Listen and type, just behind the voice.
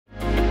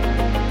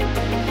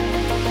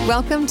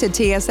Welcome to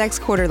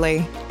TSX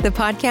Quarterly, the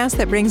podcast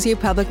that brings you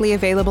publicly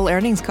available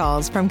earnings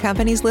calls from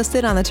companies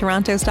listed on the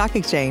Toronto Stock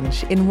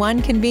Exchange in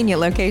one convenient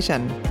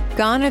location.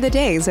 Gone are the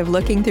days of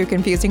looking through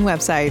confusing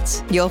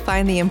websites. You'll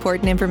find the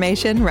important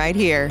information right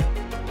here.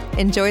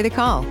 Enjoy the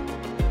call.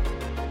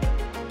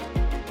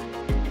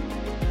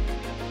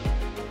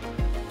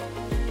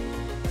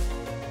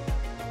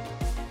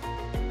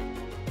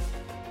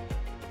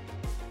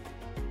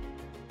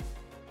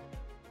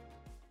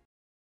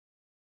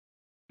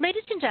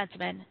 Ladies and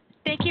gentlemen,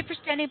 thank you for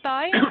standing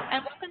by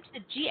and welcome to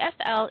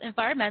the GFL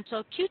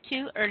Environmental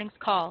Q2 earnings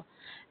call.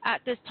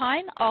 At this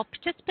time, all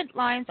participant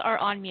lines are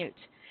on mute.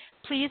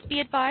 Please be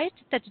advised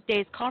that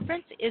today's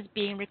conference is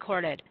being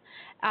recorded.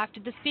 After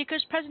the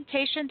speaker's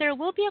presentation, there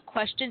will be a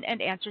question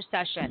and answer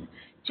session.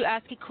 To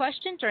ask a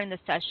question during the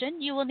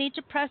session, you will need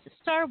to press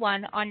star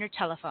 1 on your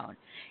telephone.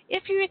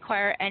 If you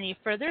require any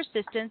further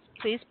assistance,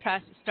 please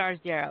press star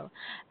 0.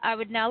 I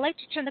would now like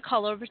to turn the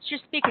call over to your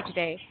speaker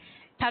today,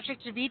 Patrick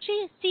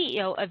Dovigi,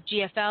 CEO of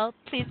GFL.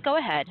 Please go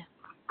ahead.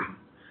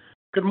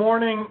 Good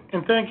morning,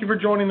 and thank you for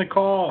joining the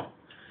call.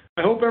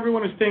 I hope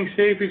everyone is staying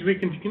safe as we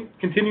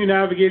continue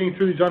navigating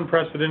through these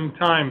unprecedented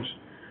times.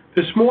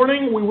 This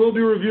morning, we will be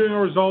reviewing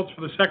our results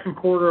for the second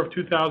quarter of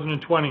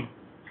 2020.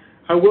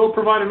 I will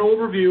provide an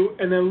overview,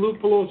 and then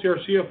Luke Pelosi, our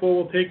CFO,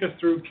 will take us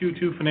through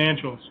Q2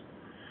 financials.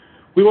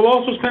 We will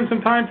also spend some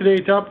time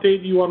today to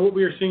update you on what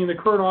we are seeing in the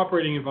current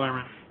operating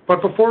environment.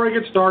 But before I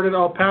get started,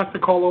 I'll pass the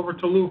call over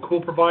to Luke, who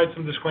will provide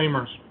some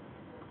disclaimers.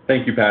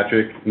 Thank you,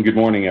 Patrick, and good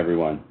morning,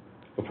 everyone.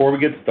 Before we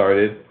get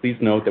started, please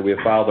note that we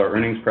have filed our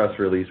earnings press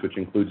release, which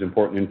includes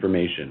important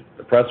information.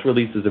 The press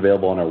release is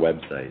available on our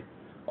website.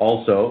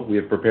 Also, we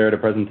have prepared a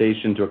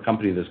presentation to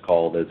accompany this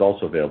call that is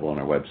also available on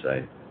our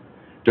website.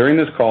 During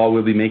this call,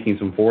 we'll be making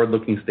some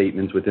forward-looking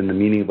statements within the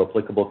meaning of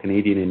applicable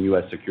Canadian and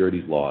U.S.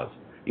 securities laws,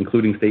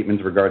 including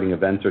statements regarding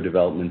events or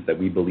developments that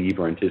we believe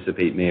or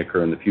anticipate may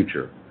occur in the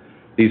future.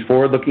 These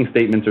forward-looking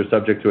statements are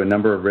subject to a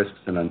number of risks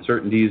and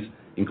uncertainties,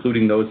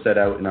 including those set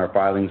out in our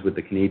filings with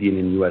the Canadian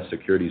and U.S.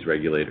 securities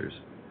regulators.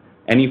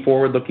 Any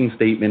forward-looking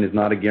statement is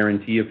not a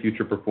guarantee of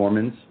future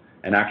performance,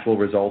 and actual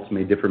results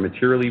may differ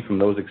materially from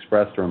those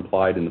expressed or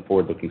implied in the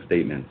forward-looking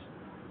statements.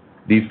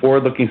 These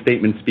forward-looking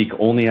statements speak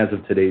only as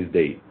of today's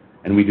date,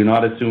 and we do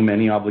not assume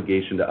any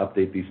obligation to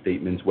update these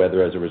statements,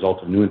 whether as a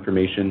result of new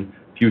information,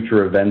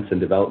 future events and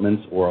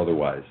developments, or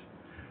otherwise.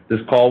 This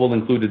call will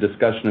include a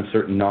discussion of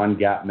certain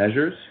non-GAAP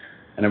measures,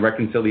 and a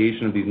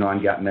reconciliation of these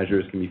non-GAAP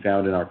measures can be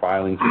found in our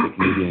filings with the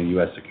Canadian and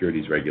U.S.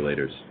 securities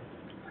regulators.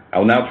 I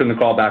will now turn the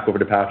call back over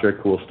to Patrick,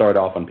 who will start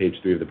off on page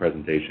 3 of the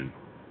presentation.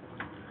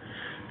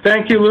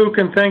 Thank you, Luke,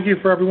 and thank you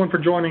for everyone for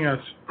joining us.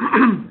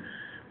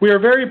 We are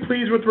very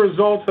pleased with the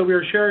results that we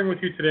are sharing with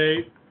you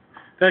today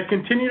that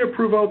continue to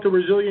prove out the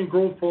resilient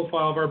growth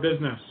profile of our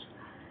business.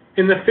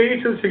 In the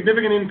face of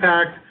significant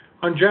impact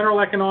on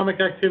general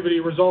economic activity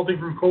resulting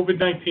from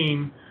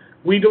COVID-19,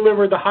 we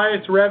delivered the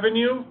highest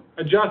revenue,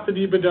 adjusted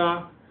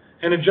EBITDA,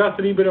 and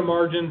adjusted EBITDA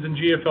margins in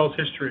GFL's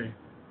history.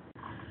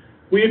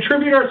 We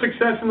attribute our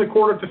success in the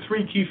quarter to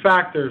 3 key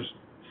factors.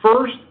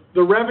 First,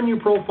 the revenue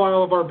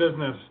profile of our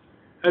business.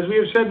 As we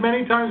have said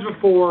many times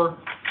before,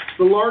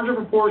 the larger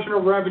proportion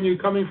of revenue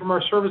coming from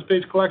our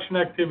service-based collection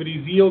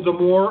activities yields a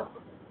more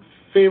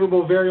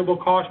favorable variable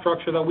cost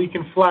structure that we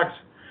can flex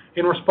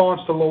in response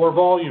to lower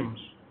volumes.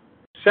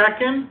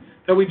 Second,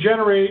 that we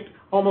generate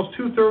almost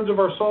 2/3 of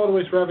our solid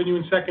waste revenue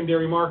in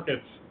secondary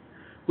markets.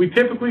 We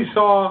typically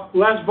saw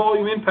less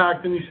volume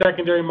impact in these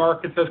secondary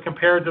markets as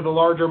compared to the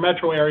larger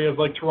metro areas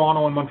like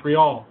Toronto and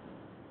Montreal.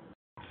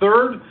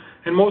 Third,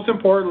 and most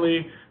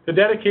importantly, the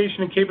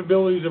dedication and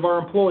capabilities of our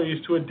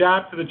employees to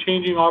adapt to the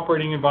changing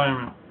operating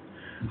environment.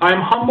 I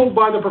am humbled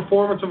by the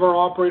performance of our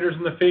operators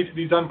in the face of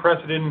these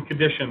unprecedented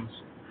conditions.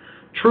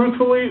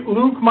 Truthfully,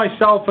 Luke,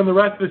 myself, and the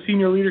rest of the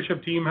senior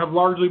leadership team have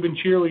largely been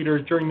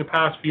cheerleaders during the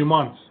past few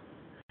months.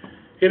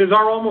 It is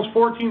our almost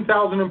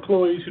 14,000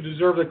 employees who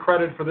deserve the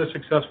credit for this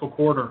successful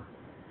quarter.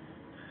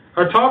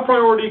 Our top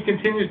priority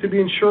continues to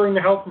be ensuring the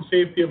health and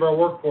safety of our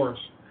workforce.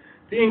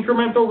 The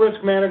incremental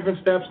risk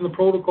management steps and the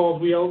protocols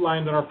we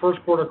outlined in our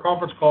first quarter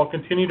conference call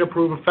continue to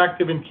prove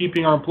effective in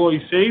keeping our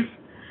employees safe,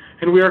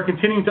 and we are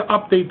continuing to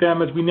update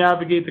them as we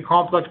navigate the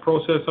complex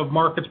process of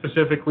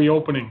market-specific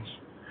reopenings.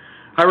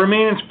 I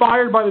remain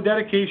inspired by the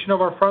dedication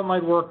of our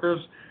frontline workers,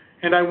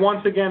 and I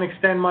once again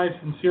extend my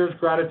sincerest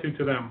gratitude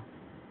to them.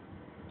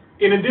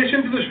 In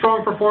addition to the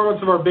strong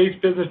performance of our base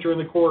business during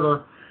the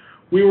quarter,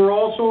 we were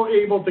also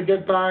able to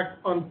get back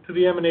onto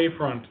the M&A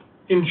front.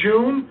 In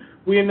June,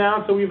 we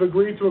announced that we've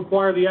agreed to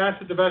acquire the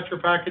asset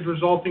divestiture package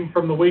resulting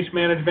from the waste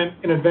management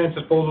and advanced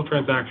disposal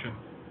transaction.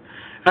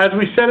 As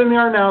we said in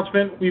our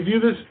announcement, we view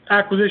this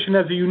acquisition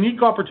as a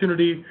unique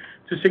opportunity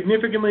to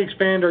significantly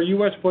expand our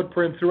U.S.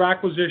 footprint through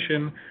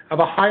acquisition of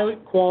a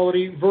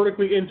high-quality,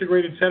 vertically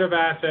integrated set of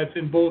assets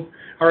in both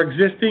our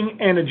existing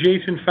and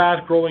adjacent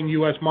fast-growing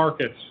U.S.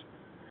 markets.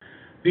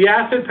 The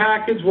asset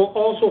package will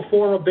also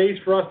form a base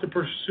for us to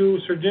pursue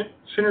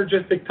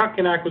synergistic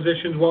tuck-in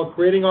acquisitions while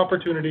creating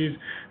opportunities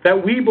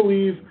that we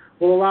believe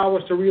will allow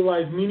us to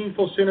realize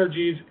meaningful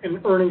synergies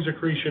and earnings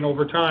accretion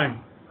over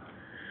time.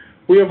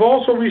 We have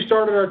also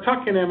restarted our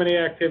tuck-in M&A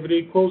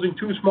activity, closing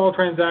 2 small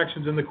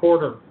transactions in the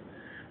quarter.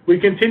 We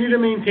continue to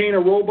maintain a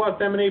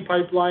robust M&A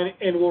pipeline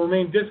and will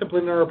remain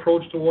disciplined in our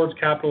approach towards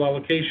capital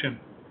allocation.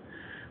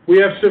 We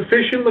have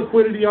sufficient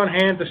liquidity on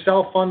hand to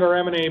self-fund our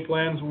M&A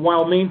plans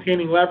while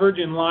maintaining leverage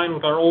in line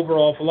with our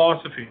overall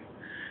philosophy.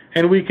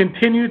 And we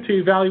continue to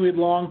evaluate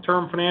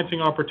long-term financing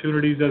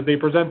opportunities as they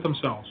present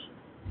themselves.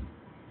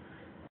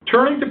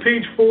 Turning to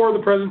page 4 of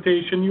the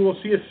presentation, you will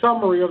see a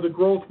summary of the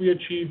growth we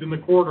achieved in the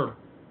quarter.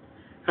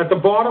 At the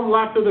bottom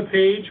left of the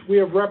page, we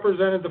have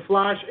represented the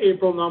flash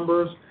April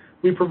numbers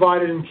we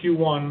provided in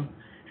Q1,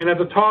 and at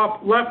the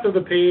top left of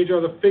the page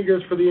are the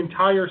figures for the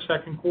entire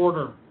second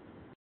quarter.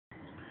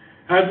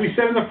 As we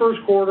said in the first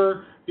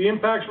quarter, the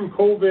impacts from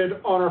COVID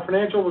on our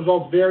financial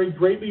results varied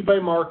greatly by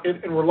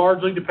market and were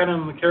largely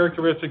dependent on the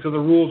characteristics of the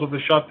rules of the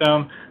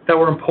shutdown that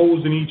were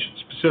imposed in each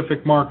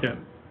specific market.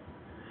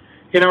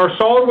 In our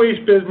solid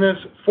waste business,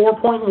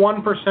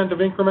 4.1% of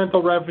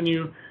incremental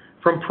revenue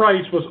from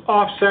price was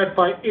offset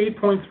by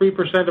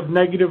 8.3% of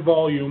negative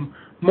volume,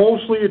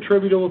 mostly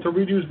attributable to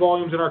reduced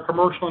volumes in our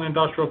commercial and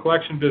industrial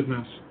collection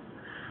business.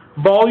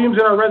 Volumes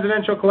in our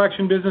residential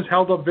collection business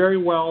held up very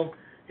well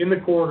in the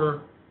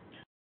quarter.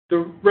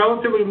 The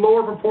relatively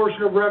lower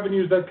proportion of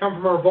revenues that come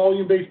from our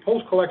volume-based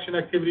post-collection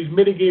activities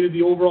mitigated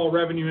the overall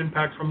revenue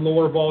impact from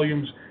lower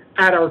volumes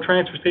at our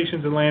transfer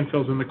stations and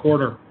landfills in the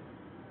quarter.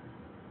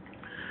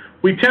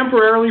 We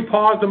temporarily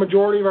paused the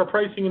majority of our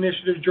pricing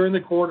initiatives during the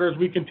quarter as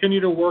we continue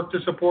to work to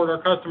support our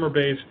customer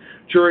base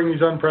during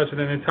these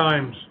unprecedented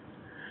times.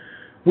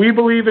 We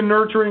believe in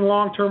nurturing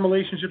long-term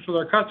relationships with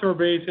our customer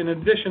base. In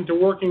addition to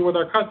working with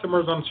our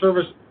customers on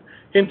service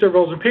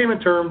intervals and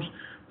payment terms,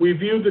 we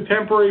viewed the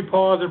temporary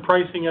pause in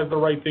pricing as the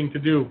right thing to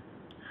do.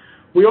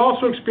 We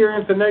also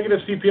experienced a negative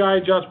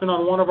CPI adjustment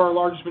on one of our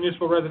largest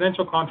municipal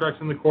residential contracts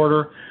in the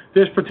quarter.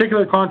 This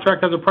particular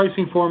contract has a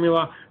pricing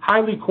formula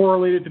highly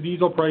correlated to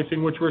diesel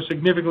pricing, which were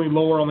significantly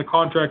lower on the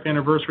contract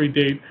anniversary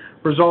date,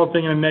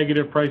 resulting in a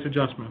negative price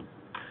adjustment.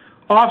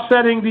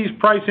 Offsetting these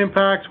price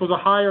impacts was a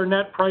higher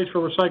net price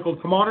for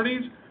recycled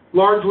commodities,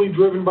 largely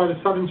driven by the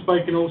sudden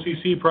spike in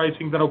OCC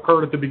pricing that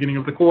occurred at the beginning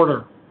of the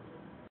quarter.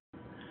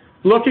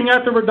 Looking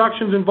at the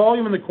reductions in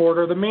volume in the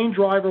quarter, the main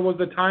driver was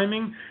the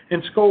timing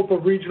and scope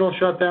of regional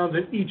shutdowns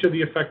in each of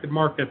the affected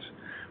markets.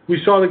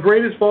 We saw the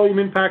greatest volume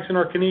impacts in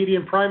our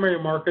Canadian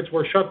primary markets,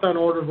 where shutdown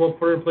orders were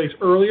put in place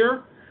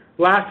earlier,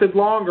 lasted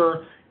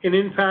longer, and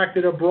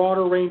impacted a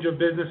broader range of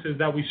businesses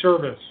that we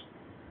service.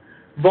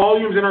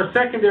 Volumes in our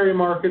secondary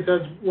markets,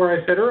 as where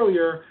I said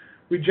earlier,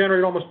 we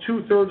generate almost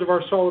 2/3 of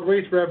our solid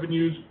waste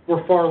revenues,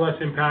 were far less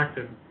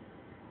impacted.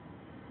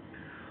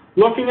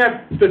 Looking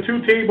at the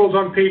 2 tables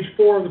on page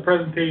 4 of the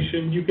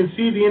presentation, you can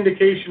see the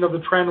indication of the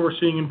trend we're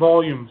seeing in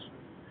volumes.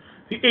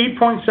 The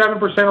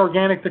 8.7%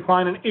 organic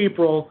decline in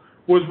April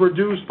was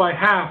reduced by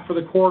half for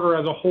the quarter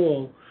as a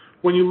whole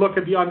when you look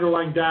at the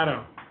underlying data.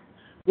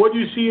 What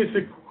you see is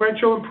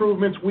sequential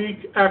improvements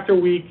week after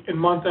week and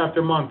month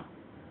after month.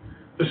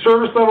 The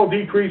service level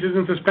decreases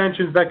and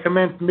suspensions that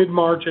commenced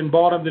mid-March and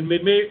bottomed in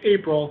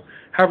mid-April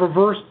have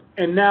reversed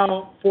and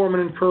now form an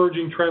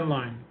encouraging trend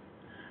line.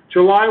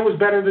 July was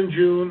better than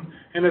June,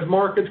 and as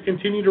markets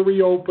continue to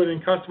reopen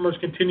and customers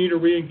continue to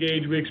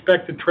re-engage, we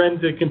expect the trend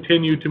to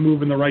continue to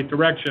move in the right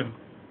direction.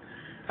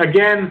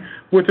 Again,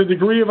 with the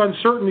degree of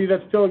uncertainty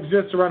that still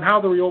exists around how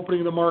the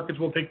reopening of the markets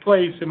will take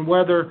place and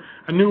whether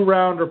a new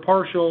round or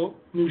partial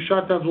new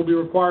shutdowns will be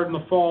required in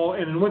the fall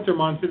and in winter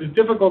months, it is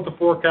difficult to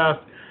forecast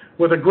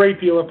with a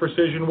great deal of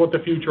precision what the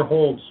future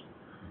holds.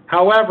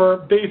 However,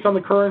 based on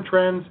the current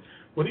trends,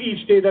 with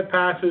each day that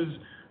passes,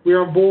 we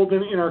are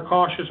emboldened in our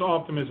cautious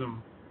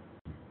optimism.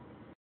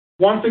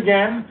 Once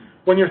again,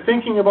 when you're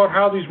thinking about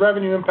how these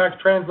revenue impacts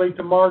translate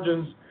to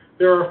margins,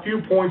 there are a few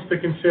points to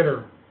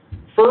consider.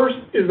 First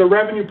is the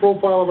revenue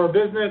profile of our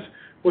business,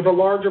 with a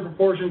larger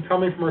proportion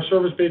coming from our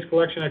service-based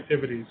collection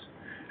activities.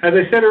 As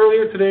I said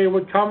earlier today,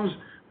 what comes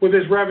with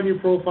this revenue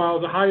profile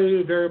is a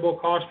highly variable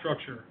cost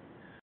structure.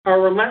 Our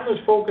relentless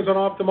focus on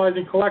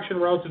optimizing collection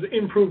routes has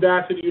improved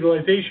asset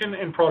utilization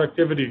and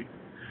productivity.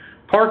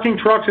 Parking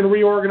trucks and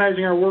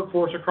reorganizing our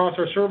workforce across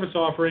our service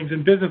offerings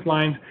and business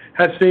lines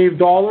has saved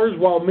dollars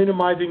while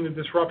minimizing the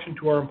disruption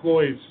to our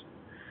employees.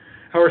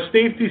 Our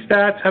safety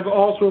stats have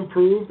also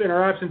improved, and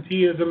our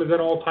absenteeism is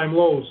at all-time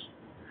lows.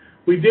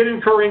 We did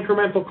incur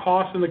incremental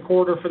costs in the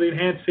quarter for the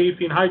enhanced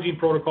safety and hygiene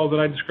protocols that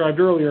I described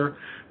earlier,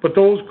 but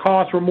those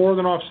costs were more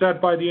than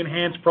offset by the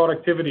enhanced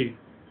productivity.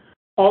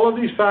 All of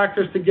these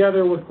factors,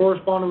 together with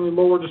correspondingly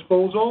lower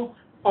disposal,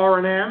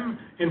 R&M,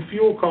 and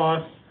fuel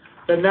costs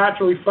that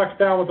naturally flex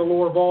down with the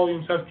lower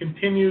volumes, have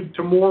continued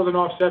to more than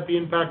offset the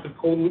impact of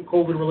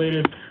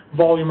COVID-related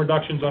volume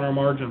reductions on our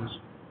margins.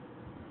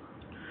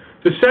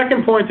 The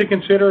second point to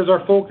consider is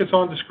our focus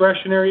on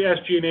discretionary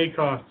SG&A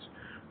costs,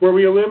 where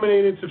we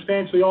eliminated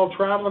substantially all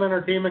travel and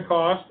entertainment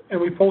costs,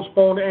 and we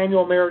postponed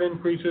annual merit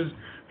increases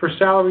for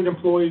salaried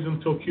employees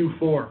until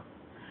Q4.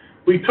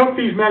 We took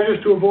these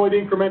measures to avoid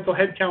incremental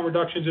headcount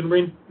reductions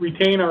and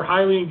retain our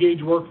highly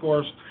engaged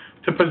workforce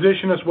to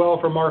position us well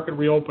for market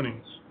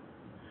reopenings.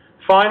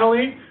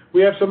 Finally,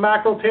 we have some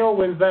macro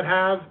tailwinds that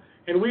have,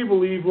 and we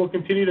believe will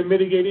continue to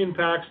mitigate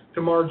impacts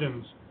to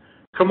margins.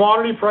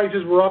 Commodity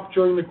prices were up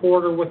during the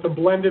quarter, with the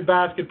blended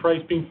basket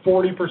price being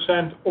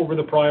 40% over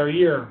the prior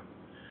year.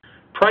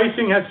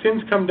 Pricing has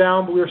since come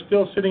down, but we are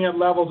still sitting at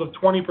levels of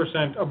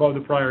 20% above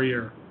the prior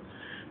year.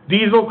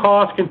 Diesel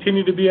costs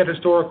continue to be at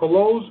historical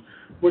lows,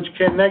 which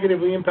can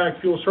negatively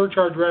impact fuel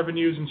surcharge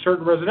revenues and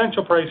certain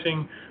residential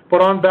pricing,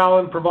 but on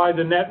balance provide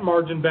a net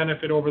margin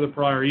benefit over the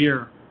prior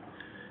year.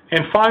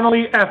 And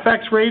finally,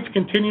 FX rates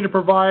continue to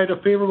provide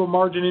a favorable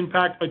margin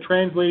impact by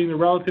translating the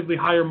relatively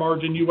higher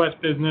margin U.S.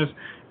 business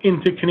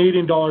into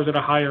Canadian dollars at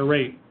a higher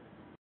rate.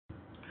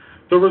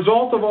 The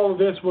result of all of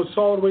this was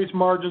solid waste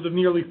margins of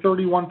nearly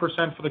 31%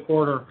 for the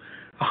quarter,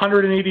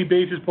 180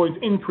 basis points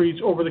increase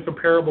over the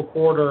comparable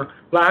quarter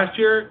last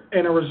year,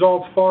 and a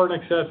result far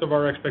in excess of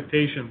our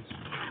expectations.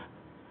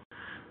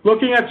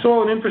 Looking at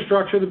soil and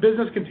infrastructure, the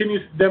business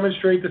continues to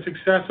demonstrate the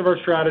success of our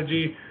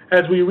strategy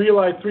as we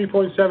realized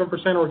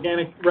 3.7%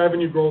 organic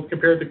revenue growth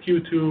compared to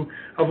Q2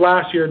 of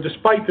last year,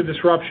 despite the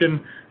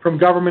disruption from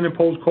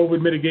government-imposed COVID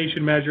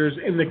mitigation measures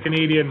in the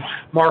Canadian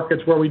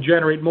markets where we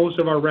generate most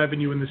of our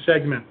revenue in the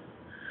segment.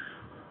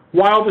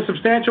 While the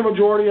substantial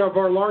majority of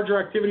our larger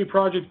activity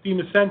projects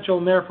deemed essential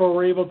and therefore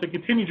were able to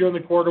continue during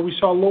the quarter, we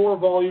saw lower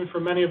volumes for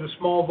many of the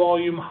small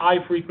volume, high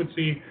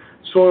frequency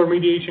soil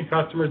remediation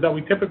customers that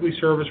we typically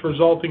service,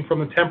 resulting from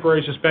the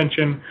temporary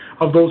suspension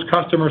of those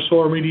customer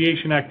soil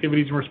remediation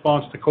activities in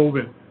response to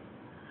COVID.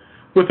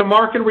 With the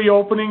market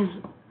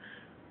reopenings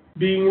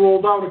being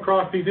rolled out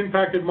across these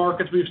impacted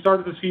markets, we've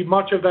started to see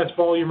much of that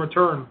volume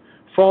return,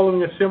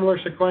 following a similar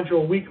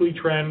sequential weekly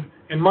trend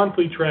and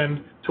monthly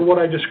trend to what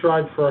I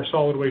described for our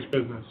solid waste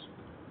business.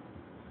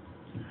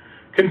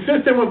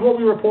 Consistent with what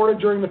we reported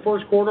during the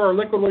first quarter, our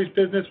liquid waste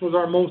business was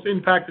our most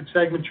impacted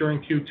segment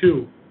during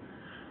Q2.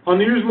 On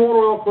the used motor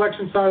oil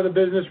collection side of the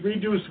business,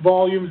 reduced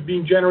volumes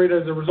being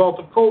generated as a result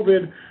of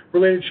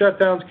COVID-related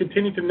shutdowns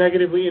continue to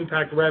negatively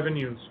impact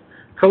revenues.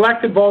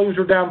 Collected volumes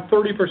were down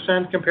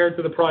 30% compared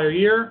to the prior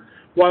year,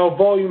 while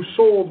volumes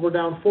sold were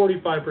down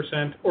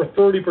 45%, or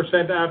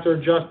 30% after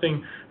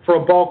adjusting for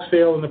a bulk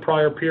sale in the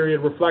prior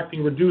period,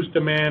 reflecting reduced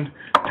demand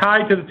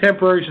tied to the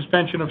temporary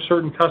suspension of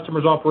certain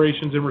customers'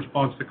 operations in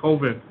response to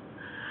COVID.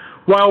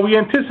 While we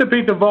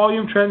anticipate the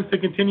volume trends to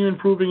continue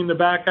improving in the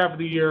back half of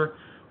the year,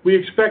 we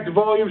expect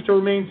volumes to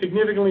remain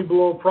significantly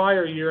below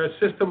prior year as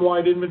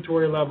system-wide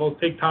inventory levels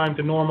take time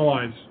to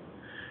normalize.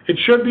 It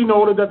should be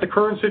noted that the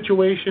current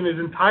situation is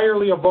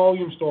entirely a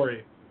volume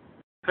story,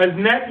 as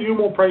net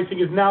UMO pricing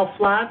is now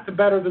flat to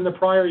better than the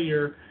prior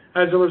year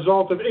as a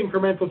result of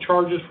incremental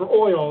charges for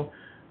oil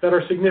that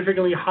are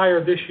significantly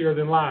higher this year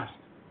than last.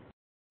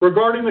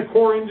 Regarding the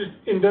core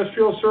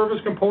industrial service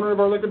component of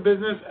our liquid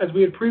business, as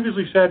we had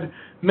previously said,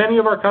 many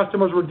of our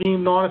customers were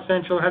deemed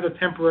non-essential and had to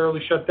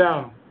temporarily shut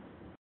down.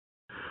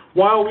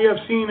 While we have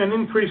seen an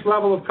increased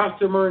level of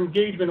customer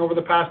engagement over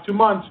the past 2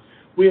 months,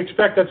 we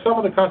expect that some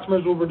of the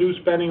customers will reduce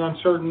spending on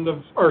certain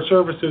of our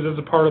services as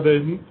a part of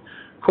the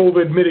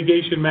COVID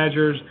mitigation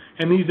measures,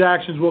 and these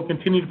actions will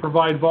continue to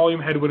provide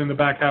volume headwind in the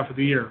back half of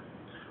the year.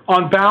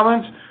 On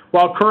balance,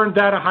 while current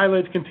data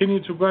highlights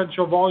continued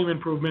sequential volume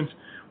improvements,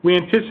 we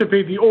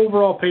anticipate the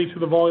overall pace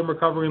of the volume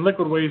recovery in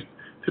liquid waste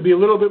to be a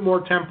little bit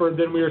more tempered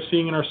than we are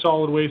seeing in our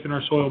solid waste and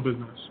our soil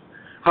business.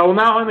 I will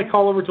now hand the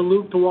call over to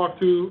Luke to walk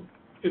through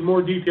in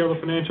more detail the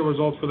financial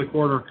results for the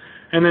quarter,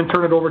 and then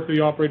turn it over to the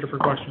operator for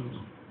questions.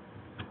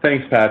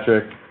 Thanks,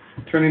 Patrick.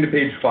 Turning to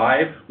page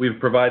 5, we've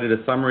provided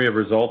a summary of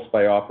results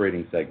by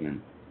operating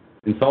segment.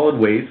 In solid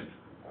waste,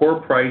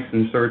 core price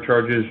and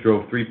surcharges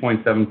drove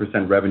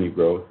 3.7% revenue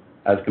growth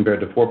as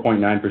compared to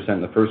 4.9%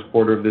 in the first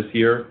quarter of this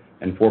year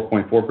and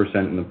 4.4%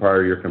 in the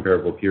prior year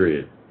comparable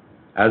period.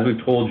 As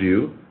we've told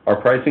you, our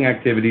pricing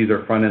activities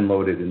are front-end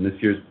loaded, and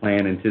this year's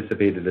plan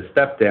anticipated a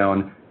step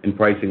down in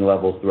pricing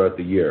levels throughout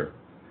the year.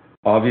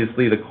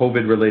 Obviously, the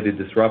COVID-related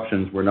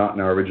disruptions were not in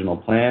our original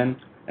plan,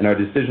 and our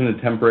decision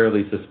to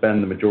temporarily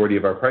suspend the majority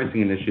of our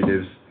pricing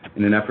initiatives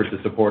in an effort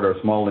to support our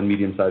small and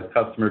medium-sized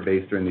customer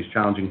base during these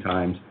challenging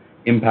times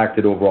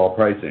impacted overall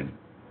pricing.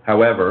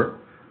 However,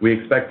 we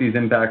expect these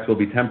impacts will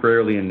be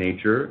temporarily in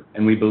nature,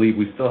 and we believe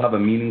we still have a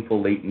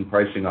meaningful latent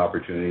pricing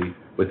opportunity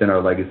within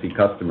our legacy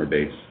customer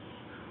base.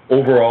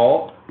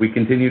 Overall, we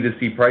continue to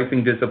see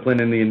pricing discipline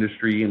in the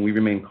industry, and we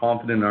remain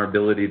confident in our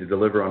ability to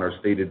deliver on our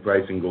stated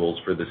pricing goals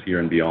for this year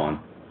and beyond.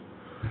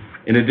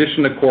 In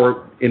addition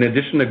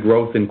to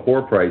growth in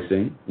core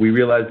pricing, we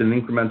realized an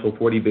incremental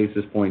 40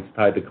 basis points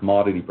tied to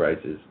commodity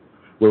prices,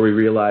 where we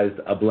realized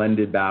a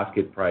blended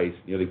basket price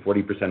nearly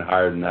 40%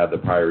 higher than that of the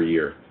prior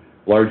year,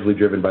 largely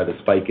driven by the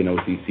spike in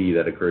OCC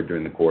that occurred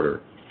during the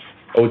quarter.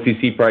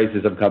 OCC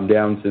prices have come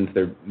down since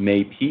their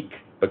May peak,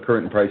 but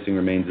current pricing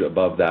remains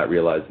above that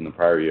realized in the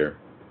prior year.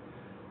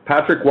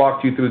 Patrick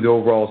walked you through the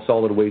overall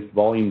solid waste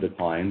volume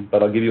decline,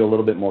 but I'll give you a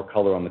little bit more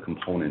color on the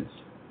components.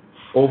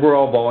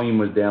 Overall volume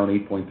was down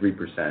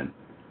 8.3%.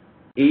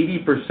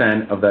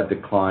 80% of that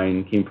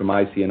decline came from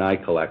IC&I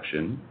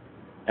collection,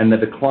 and the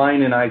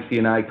decline in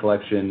IC&I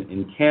collection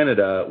in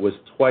Canada was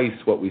twice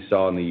what we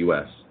saw in the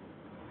U.S.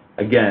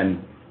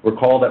 Again,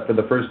 recall that for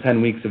the first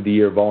 10 weeks of the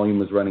year, volume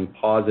was running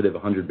positive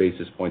 100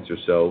 basis points or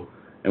so,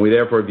 and we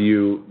therefore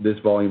view this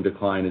volume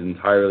decline as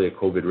entirely a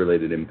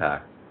COVID-related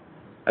impact.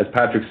 As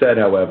Patrick said,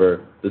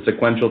 however, the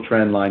sequential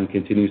trend line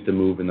continues to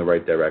move in the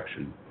right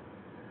direction.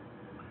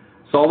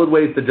 Solid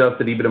waste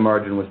adjusted EBITDA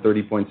margin was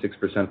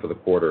 30.6% for the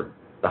quarter,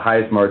 the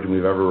highest margin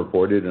we've ever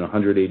reported, and a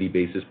 180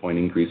 basis point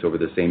increase over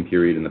the same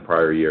period in the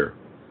prior year.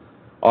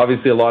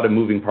 Obviously, a lot of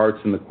moving parts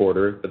in the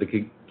quarter, but the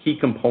key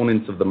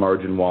components of the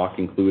margin walk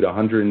include a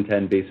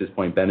 110 basis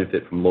point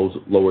benefit from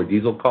lower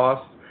diesel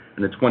costs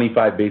and a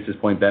 25 basis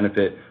point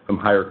benefit from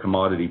higher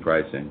commodity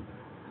pricing.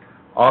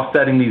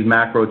 Offsetting these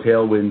macro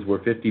tailwinds were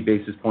 50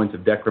 basis points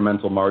of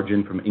decremental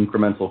margin from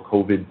incremental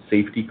COVID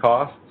safety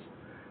costs,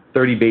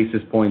 30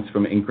 basis points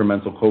from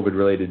incremental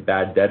COVID-related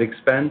bad debt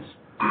expense,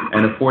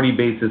 and a 40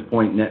 basis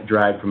point net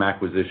drag from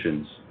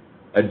acquisitions,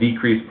 a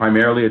decrease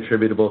primarily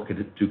attributable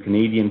to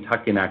Canadian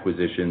tuck-in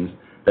acquisitions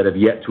that have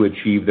yet to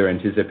achieve their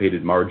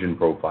anticipated margin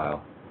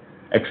profile.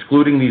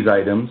 Excluding these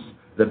items,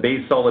 the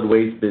base solid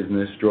waste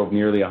business drove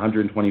nearly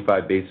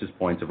 125 basis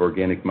points of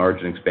organic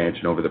margin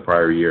expansion over the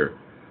prior year,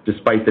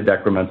 despite the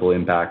decremental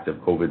impact of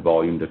COVID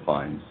volume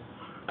declines,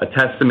 a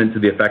testament to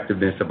the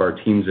effectiveness of our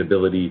team's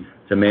ability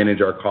to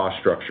manage our cost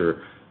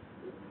structure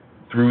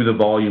through the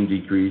volume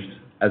decrease,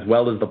 as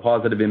well as the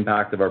positive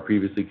impact of our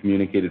previously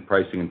communicated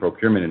pricing and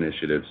procurement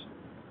initiatives.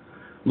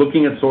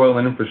 Looking at soil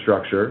and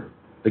infrastructure,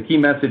 the key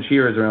message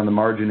here is around the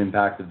margin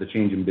impact of the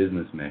change in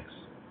business mix.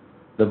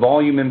 The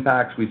volume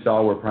impacts we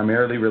saw were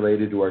primarily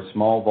related to our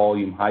small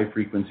volume, high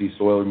frequency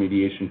soil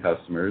remediation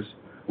customers,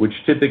 which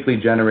typically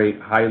generate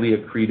highly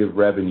accretive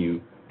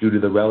revenue due to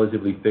the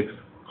relatively fixed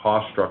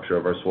cost structure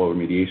of our soil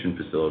remediation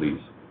facilities.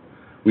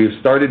 We have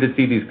started to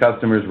see these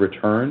customers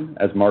return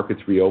as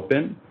markets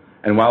reopen,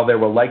 and while there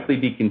will likely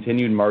be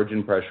continued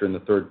margin pressure in the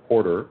third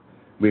quarter,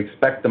 we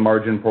expect the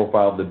margin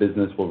profile of the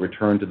business will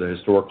return to the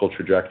historical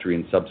trajectory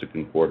in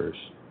subsequent quarters.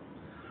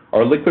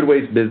 Our liquid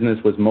waste business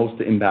was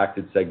most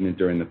impacted segment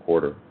during the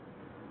quarter.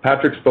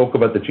 Patrick spoke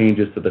about the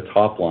changes to the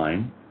top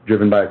line,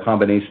 driven by a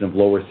combination of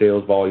lower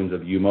sales volumes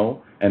of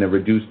UMO and a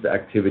reduced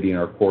activity in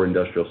our core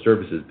industrial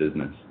services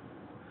business.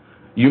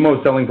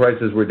 UMO selling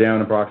prices were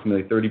down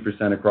approximately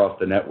 30% across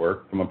the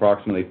network, from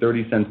approximately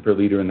 30 cents per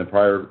liter in the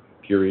prior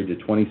period to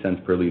 20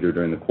 cents per liter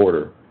during the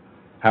quarter.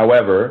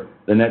 However,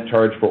 the net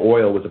charge for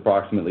oil was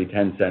approximately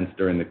 10 cents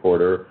during the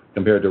quarter,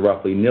 compared to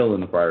roughly nil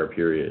in the prior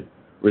period,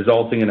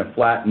 resulting in a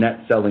flat net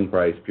selling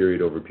price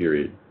period over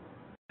period.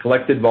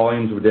 Collected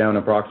volumes were down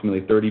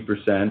approximately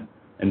 30%,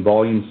 and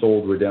volumes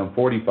sold were down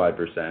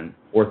 45%,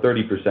 or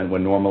 30%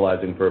 when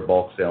normalizing for a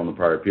bulk sale in the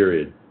prior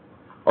period.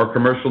 Our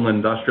commercial and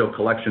industrial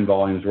collection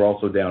volumes were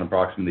also down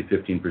approximately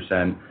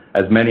 15%,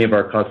 as many of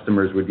our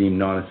customers were deemed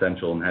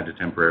non-essential and had to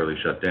temporarily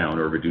shut down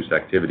or reduce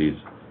activities.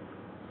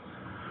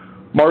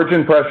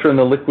 Margin pressure in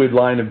the liquid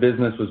line of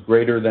business was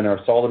greater than our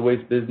solid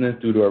waste business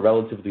due to a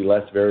relatively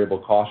less variable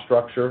cost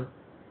structure.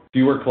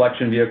 Fewer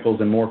collection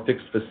vehicles and more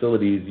fixed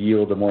facilities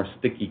yield a more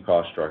sticky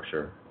cost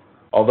structure.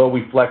 Although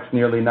we flexed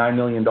nearly $9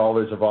 million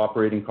of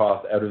operating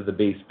costs out of the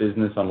base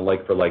business on a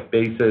like-for-like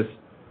basis,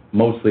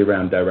 mostly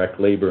around direct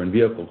labor and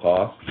vehicle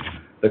costs,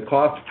 the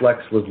cost flex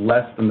was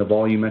less than the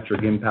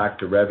volumetric impact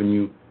to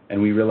revenue,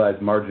 and we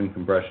realized margin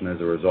compression as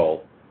a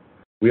result.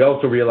 We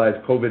also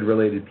realized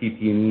COVID-related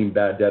PP&E and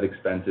bad debt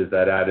expenses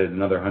that added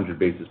another 100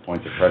 basis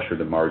points of pressure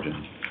to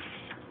margins.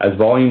 As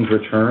volumes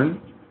return,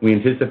 we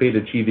anticipate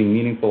achieving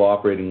meaningful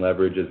operating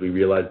leverage as we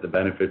realize the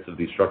benefits of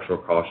these structural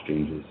cost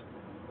changes.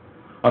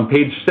 On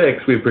page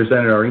 6, we have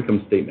presented our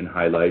income statement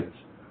highlights,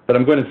 but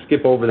I'm going to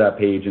skip over that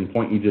page and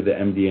point you to the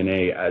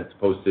MD&A as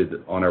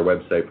posted on our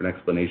website for an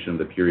explanation of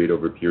the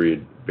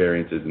period-over-period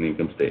variances in the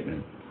income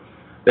statement.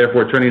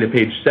 Therefore, turning to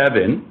page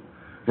 7,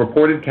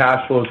 reported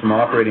cash flows from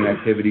operating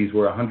activities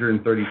were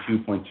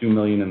 $132.2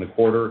 million in the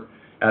quarter,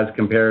 as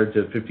compared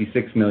to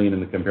 $56 million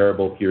in the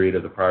comparable period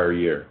of the prior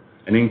year,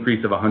 an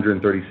increase of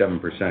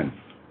 137%.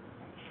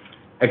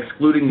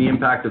 Excluding the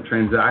impact of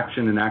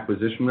transaction and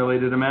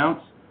acquisition-related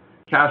amounts,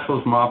 cash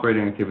flows from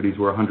operating activities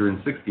were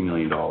 $160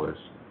 million.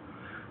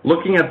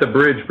 Looking at the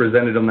bridge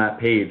presented on that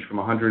page from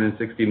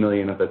 $160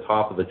 million at the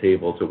top of the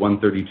table to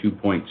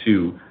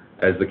 $132.2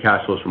 as the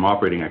cash flows from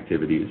operating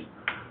activities,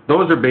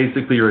 those are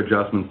basically your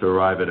adjustments to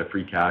arrive at a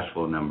free cash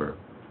flow number.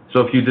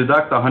 So if you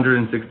deduct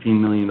 $116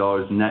 million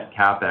net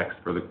CapEx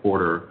for the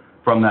quarter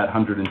from that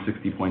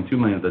 $160.2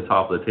 million at the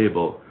top of the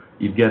table,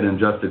 you'd get an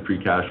adjusted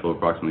free cash flow of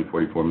approximately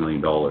 $44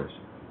 million.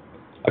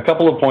 A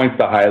couple of points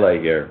to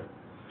highlight here.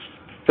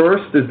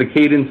 First is the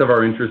cadence of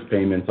our interest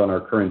payments on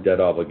our current debt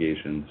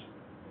obligations.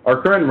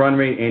 Our current run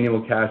rate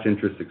annual cash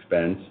interest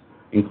expense,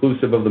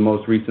 inclusive of the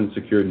most recent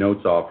secured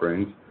notes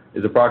offerings,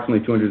 is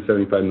approximately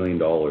 $275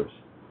 million.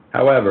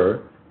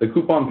 However, the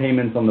coupon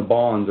payments on the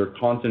bonds are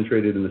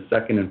concentrated in the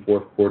second and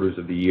fourth quarters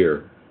of the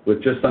year,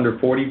 with just under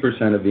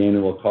 40% of the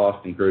annual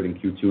cost incurred in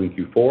Q2 and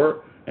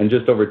Q4, and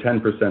just over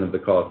 10% of the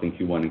cost in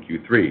Q1 and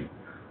Q3.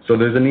 So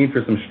there's a need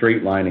for some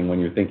straight lining when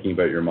you're thinking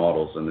about your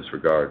models in this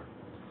regard.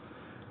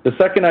 The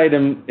second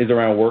item is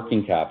around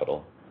working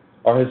capital.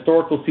 Our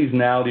historical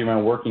seasonality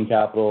around working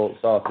capital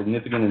saw a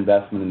significant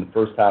investment in the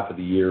first half of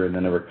the year and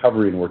then a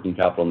recovery in working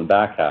capital in the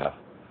back half.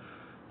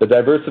 The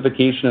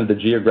diversification of the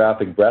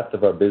geographic breadth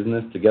of our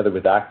business, together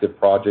with active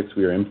projects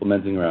we are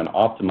implementing around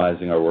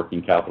optimizing our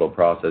working capital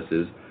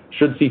processes,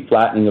 should see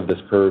flattening of this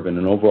curve and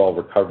an overall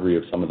recovery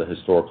of some of the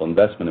historical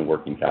investment in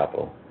working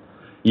capital.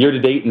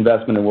 Year-to-date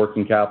investment in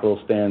working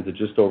capital stands at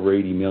just over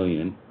 $80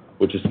 million,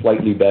 which is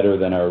slightly better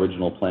than our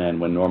original plan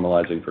when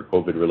normalizing for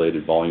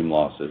COVID-related volume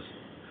losses.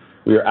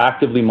 We are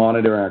actively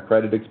monitoring our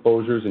credit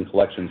exposures and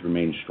collections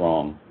remain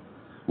strong.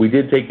 We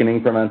did take an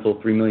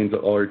incremental $3 million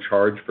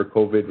charge for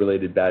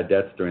COVID-related bad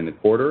debts during the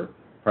quarter,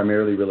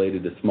 primarily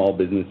related to small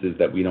businesses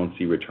that we don't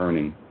see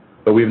returning.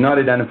 But we have not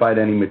identified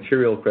any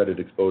material credit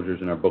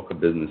exposures in our book of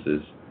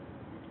businesses.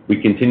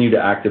 We continue to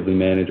actively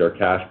manage our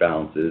cash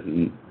balances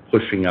and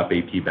pushing up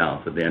AP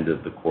balance at the end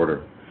of the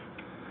quarter.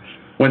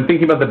 When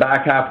thinking about the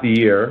back half of the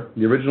year,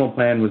 the original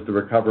plan was to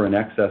recover in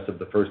excess of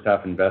the first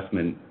half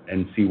investment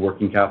and see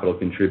working capital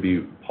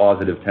contribute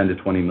positive $10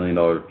 to $20 million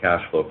of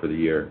cash flow for the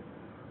year.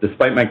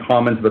 Despite my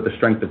comments about the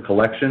strength of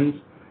collections,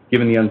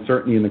 given the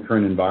uncertainty in the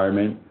current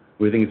environment,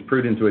 we think it's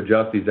prudent to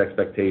adjust these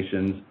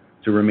expectations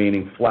to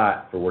remaining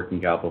flat for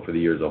working capital for the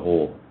year as a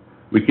whole.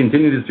 We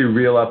continue to see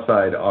real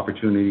upside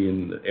opportunity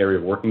in the area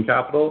of working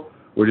capital.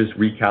 We're just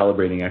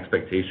recalibrating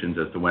expectations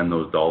as to when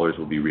those dollars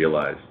will be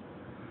realized.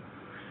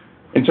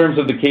 In terms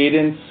of the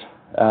cadence,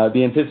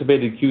 the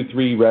anticipated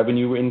Q3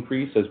 revenue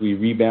increase as we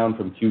rebound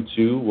from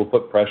Q2 will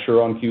put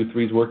pressure on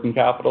Q3's working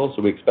capital,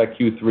 so we expect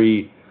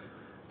Q3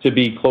 to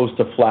be close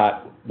to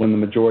flat when the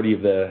majority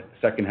of the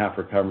second half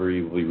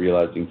recovery will be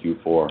realized in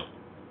Q4.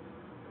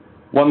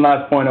 One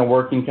last point on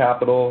working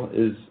capital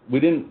is we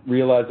didn't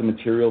realize a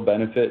material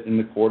benefit in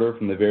the quarter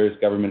from the various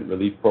government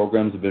relief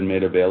programs that have been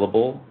made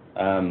available,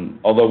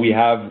 although we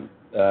have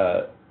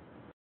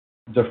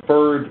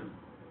deferred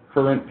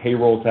current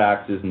payroll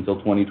taxes until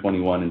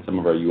 2021 in some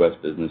of our U.S.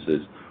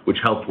 businesses, which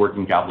helped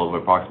working capital of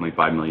approximately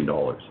 $5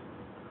 million.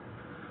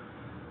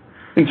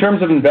 In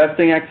terms of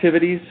investing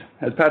activities,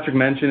 as Patrick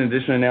mentioned, in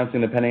addition to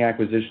announcing the pending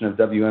acquisition of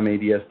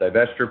WMADS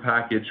divestiture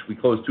package, we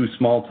closed 2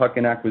 small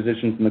tuck-in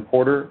acquisitions in the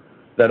quarter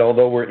that,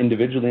 although were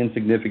individually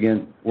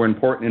insignificant, were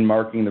important in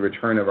marking the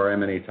return of our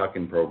M&A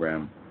tuck-in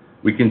program.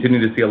 We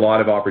continue to see a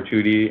lot of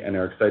opportunity and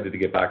are excited to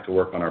get back to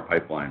work on our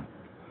pipeline.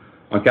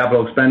 On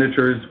capital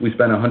expenditures, we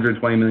spent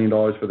 $120 million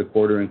for the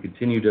quarter and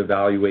continue to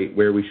evaluate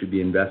where we should be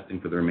investing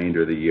for the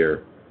remainder of the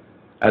year.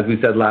 As we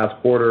said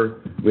last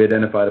quarter, we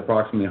identified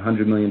approximately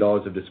 $100 million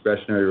of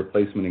discretionary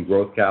replacement and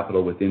growth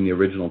capital within the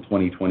original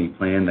 2020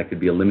 plan that could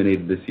be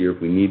eliminated this year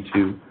if we need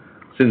to.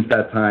 Since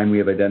that time, we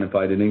have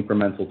identified an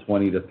incremental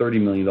 $20 to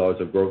 $30 million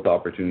of growth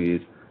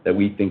opportunities that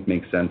we think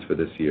make sense for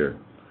this year.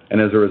 And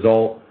as a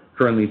result,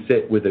 currently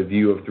sit with a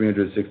view of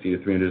 $360 to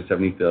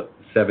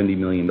 $370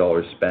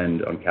 million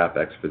spend on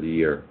CapEx for the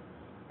year.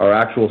 Our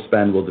actual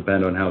spend will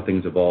depend on how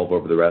things evolve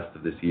over the rest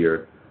of this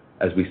year,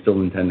 as we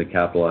still intend to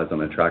capitalize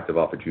on attractive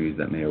opportunities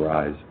that may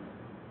arise.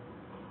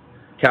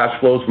 Cash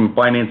flows from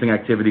financing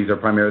activities are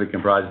primarily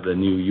comprised of the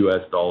new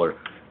U.S. dollar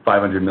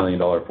 $500 million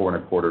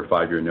 4.25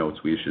 5-year notes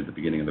we issued at the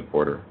beginning of the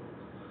quarter.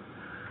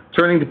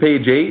 Turning to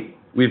page 8,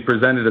 we've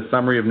presented a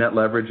summary of net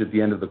leverage at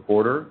the end of the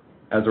quarter.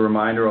 As a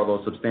reminder,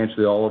 although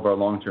substantially all of our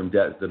long-term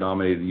debt is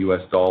denominated in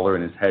U.S. dollar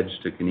and is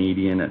hedged to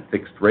Canadian at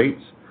fixed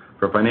rates,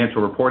 for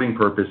financial reporting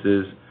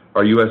purposes,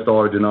 our U.S.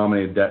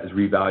 dollar-denominated debt is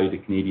revalued to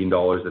Canadian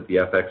dollars at the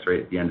FX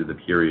rate at the end of the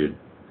period.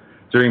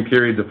 During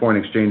periods of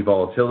foreign exchange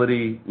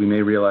volatility, we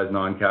may realize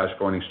non-cash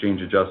foreign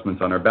exchange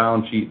adjustments on our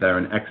balance sheet that are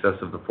in excess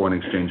of the foreign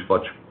exchange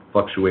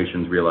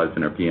fluctuations realized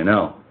in our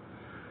P&L.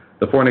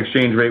 The foreign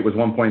exchange rate was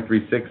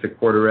 1.36 at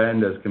quarter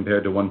end as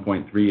compared to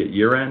 1.3 at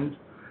year end,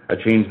 a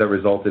change that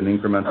resulted in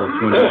incremental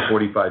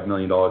 $245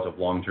 million of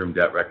long-term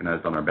debt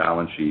recognized on our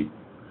balance sheet.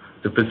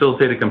 To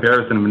facilitate a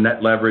comparison of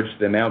net leverage to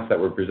the amounts that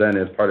were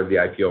presented as part of the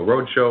IPO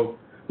roadshow,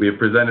 we have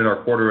presented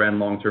our quarter-end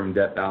long-term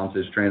debt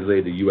balances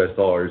translated to U.S.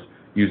 dollars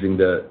using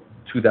the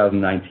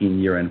 2019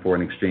 year-end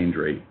foreign exchange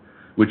rate,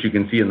 which you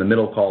can see in the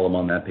middle column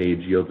on that page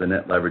yields a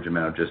net leverage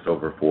amount of just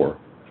over 4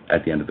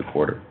 at the end of the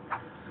quarter.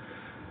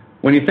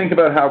 When you think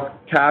about how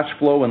cash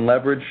flow and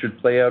leverage should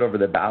play out over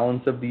the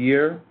balance of the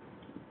year,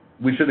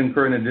 we should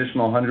incur an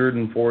additional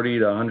 $140 to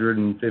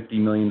 $150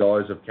 million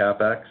of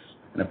CapEx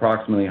and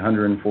approximately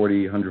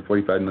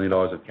 $145 million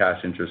of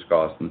cash interest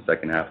costs in the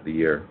second half of the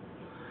year.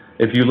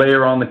 If you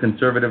layer on the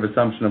conservative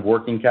assumption of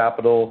working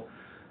capital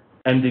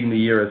ending the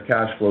year as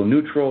cash flow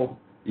neutral,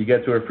 you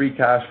get to a free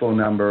cash flow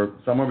number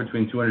somewhere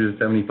between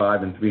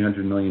 $275 and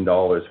 $300 million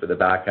for the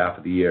back half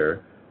of the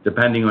year,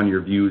 depending on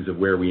your views of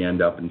where we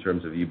end up in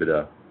terms of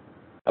EBITDA.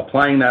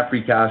 Applying that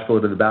free cash flow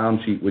to the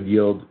balance sheet would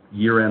yield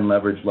year-end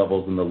leverage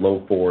levels in the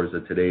low 4s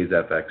at today's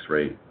FX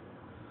rate.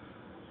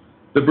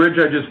 The bridge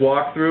I just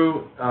walked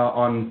through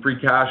on free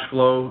cash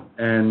flow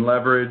and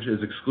leverage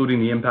is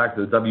excluding the impact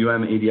of the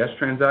WMADS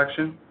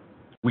transaction.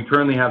 We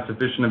currently have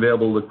sufficient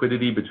available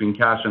liquidity between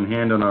cash on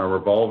hand on our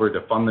revolver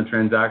to fund the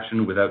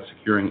transaction without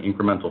securing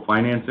incremental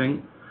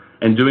financing.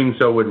 and doing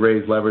so would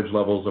raise leverage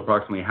levels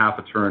approximately half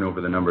a turn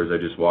over the numbers I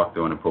just walked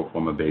through on a pro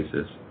forma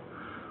basis.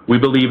 We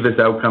believe this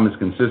outcome is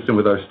consistent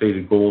with our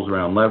stated goals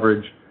around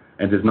leverage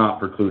and does not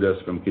preclude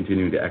us from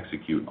continuing to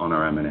execute on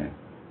our M&A.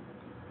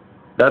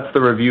 That's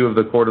the review of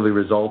the quarterly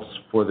results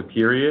for the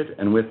period,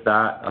 and with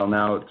that, I'll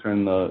now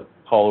turn the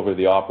call over to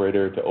the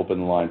operator to open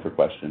the line for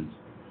questions.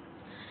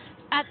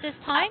 At this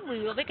time, we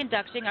will be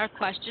conducting our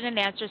question and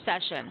answer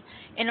session.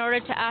 In order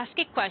to ask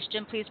a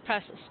question, please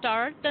press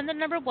star, then the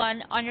number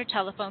 1 on your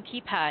telephone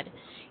keypad.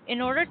 In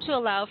order to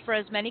allow for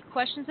as many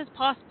questions as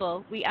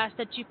possible, we ask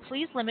that you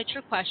please limit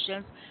your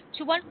questions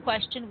to 1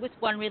 question with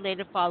 1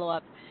 related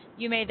follow-up.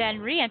 You may then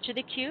re-enter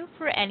the queue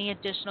for any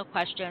additional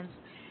questions.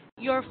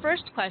 Your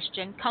first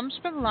question comes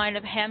from the line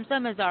of Hamzah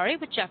Mazari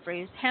with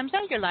Jefferies.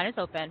 Hamzah, your line is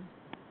open.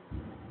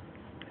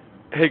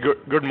 Hey,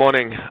 good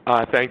morning.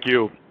 Thank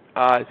you.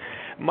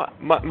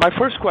 My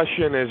first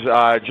question is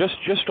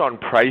just on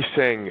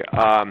pricing.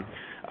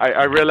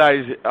 I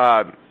realize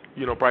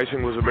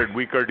pricing was a bit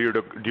weaker due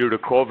to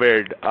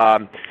COVID,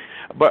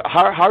 but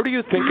how do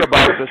you think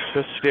about the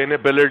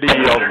sustainability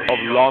of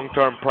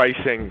long-term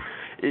pricing?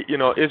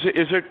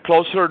 Is it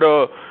closer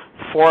to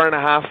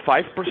 4.5%,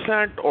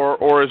 5%,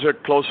 or is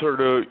it closer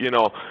to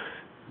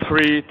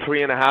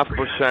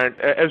 3.5%?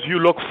 As you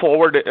look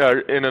forward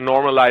in a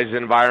normalized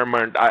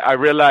environment, I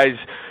realize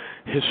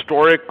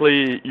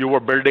historically you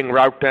were building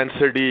route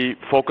density,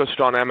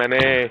 focused on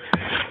M&A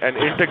and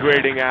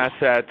integrating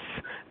assets,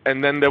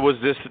 and then there was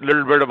this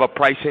little bit of a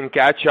pricing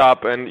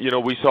catch-up, and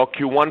we saw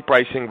Q1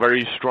 pricing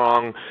very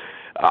strong.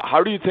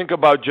 How do you think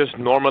about just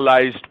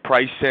normalized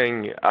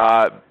pricing,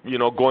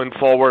 going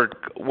forward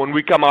when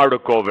we come out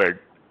of COVID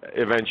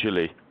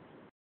eventually?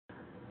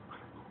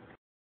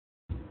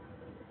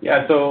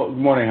 Yeah, so good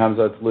morning,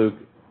 Hamzah. It's Luke.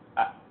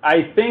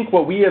 I think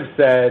what we have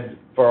said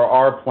for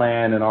our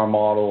plan and our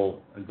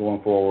model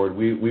going forward,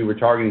 we were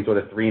targeting sort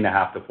of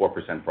 3.5% to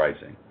 4%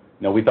 pricing.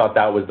 We thought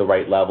that was the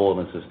right level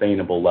and a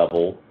sustainable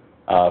level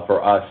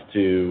for us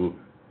to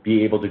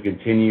be able to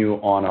continue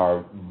on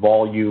our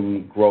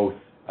volume growth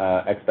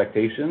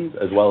expectations,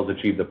 as well as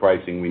achieve the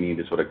pricing we need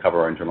to sort of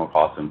cover our internal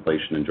cost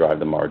inflation and drive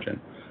the margin.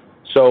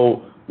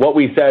 So what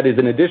we said is,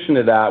 in addition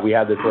to that, we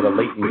had this sort of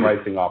latent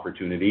pricing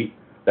opportunity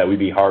that we'd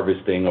be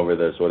harvesting over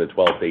the sort of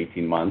 12 to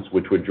 18 months,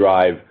 which would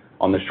drive,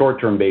 on the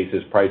short-term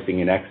basis, pricing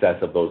in excess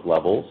of those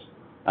levels,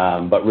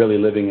 but really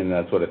living in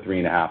that sort of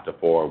 3.5 to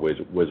 4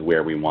 was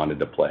where we wanted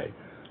to play.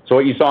 So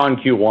what you saw in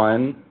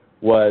Q1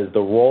 was the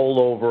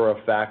rollover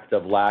effect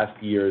of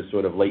last year's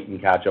sort of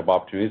latent catch-up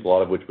opportunities, a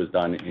lot of which was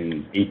done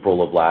in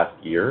April of last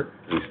year.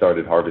 We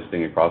started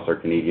harvesting across our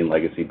Canadian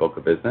legacy book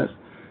of business.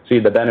 So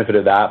you had the benefit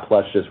of that,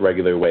 plus just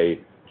regular way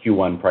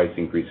Q1 price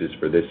increases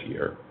for this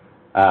year.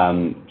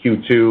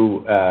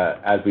 Q2,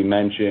 as we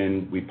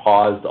mentioned, we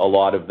paused a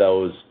lot of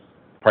those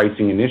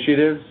pricing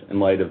initiatives in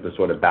light of the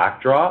sort of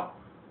backdrop.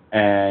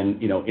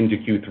 And, into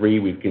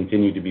Q3, we've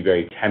continued to be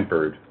very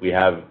tempered. We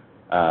have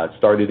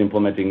started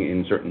implementing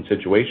in certain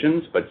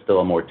situations, but still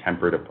a more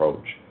tempered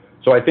approach.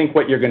 So I think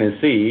what you're going to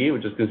see,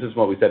 which is consistent with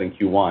what we said in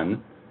Q1,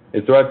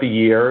 is throughout the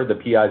year, the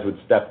PIs would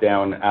step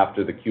down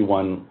after the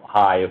Q1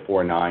 high of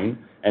 4.9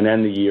 and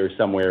end the year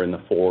somewhere in the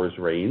 4s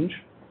range.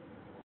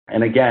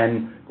 And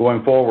again,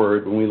 going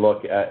forward, when we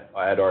look at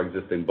our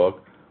existing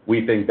book,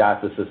 we think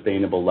that's a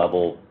sustainable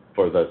level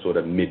for the sort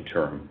of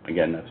midterm.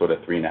 Again, that's sort of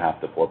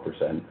 3.5 to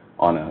 4%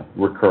 on a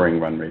recurring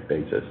run rate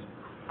basis.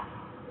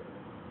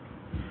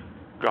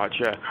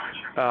 Gotcha.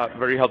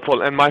 Very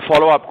helpful. And my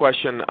follow-up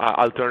question,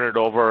 I'll turn it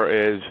over,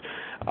 is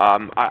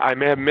I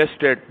may have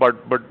missed it, but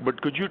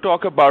could you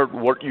talk about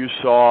what you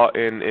saw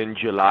in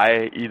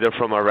July, either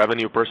from a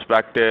revenue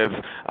perspective?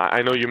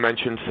 I know you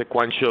mentioned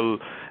sequential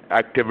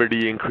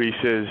activity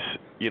increases,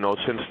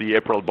 since the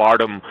April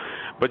bottom,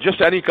 but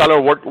just any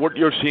color, what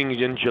you're seeing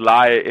in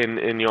July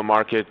in your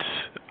markets,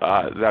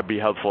 that'd be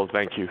helpful.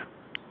 Thank you.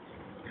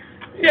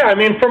 Yeah, I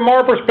mean, from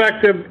our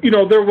perspective,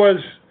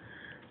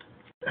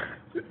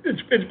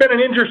 it's been an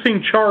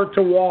interesting chart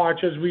to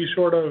watch as we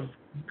sort of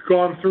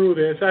gone through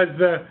this. As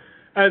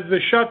the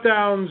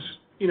shutdowns,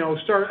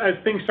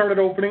 as things started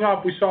opening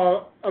up, we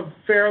saw a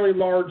fairly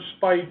large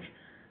spike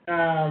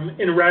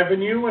in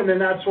revenue, and then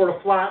that sort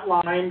of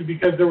flatlined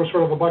because there was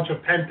sort of a bunch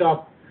of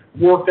pent-up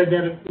work that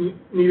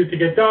needed to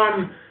get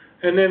done,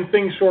 and then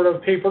things sort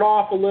of tapered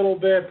off a little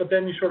bit, but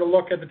then you sort of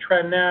look at the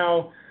trend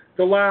now.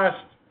 The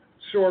last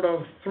sort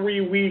of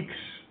 3 weeks,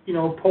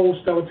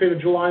 post, I would say, the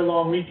July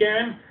long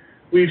weekend,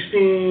 we've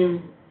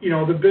seen,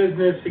 the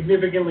business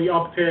significantly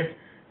uptick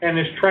and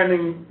is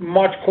trending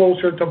much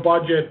closer to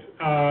budget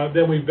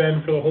than we've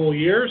been for the whole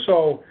year.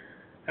 So,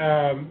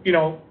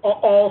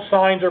 all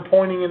signs are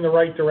pointing in the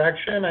right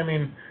direction. I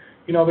mean,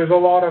 there's a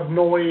lot of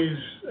noise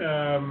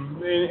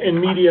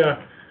in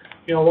media,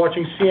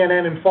 watching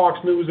CNN and Fox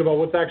News about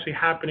what's actually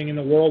happening in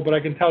the world. But I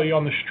can tell you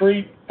on the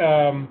street,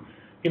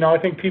 I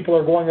think people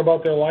are going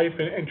about their life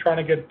and trying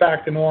to get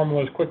back to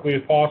normal as quickly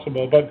as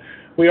possible. But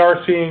we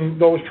are seeing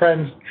those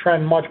trends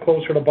trend much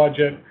closer to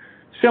budget.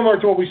 Similar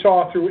to what we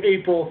saw through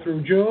April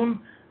through June,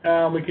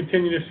 we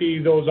continue to see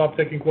those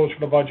upticking closer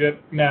to budget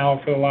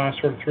now for the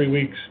last sort of 3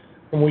 weeks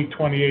from week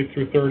 28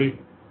 through 30.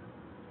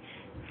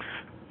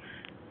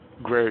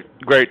 Great.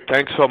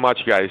 Thanks so much,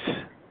 guys.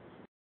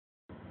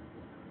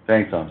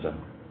 Thanks, Hamza.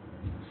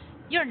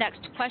 Your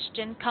next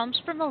question comes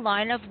from the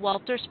line of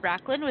Walter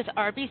Spracklin with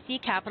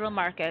RBC Capital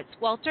Markets.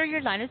 Walter,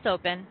 your line is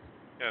open.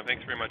 Yeah,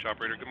 thanks very much,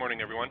 operator. Good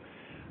morning, everyone.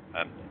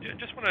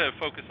 Just want to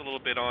focus a little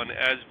bit on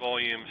as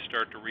volumes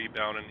start to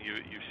rebound, and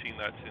you've seen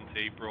that since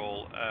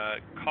April.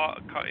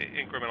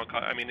 Incremental.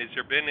 I mean,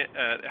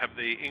 have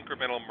the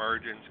incremental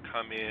margins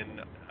come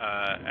in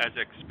as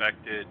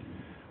expected,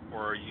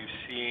 or are you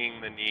seeing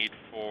the need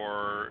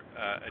for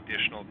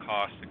additional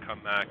costs to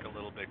come back a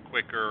little bit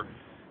quicker?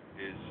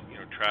 Is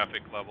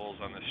traffic levels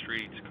on the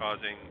streets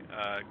causing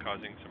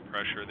some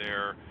pressure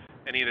there?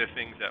 Any of the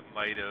things that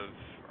might have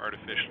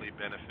artificially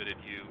benefited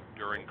you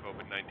during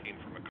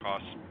COVID-19 from a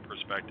cost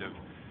perspective?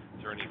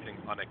 Is there anything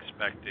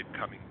unexpected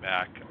coming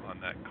back on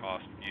that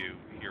cost view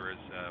here as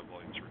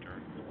volumes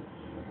return?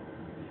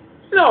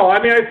 No,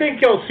 I mean, I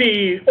think you'll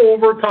see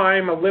over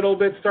time a little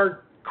bit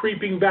start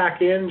creeping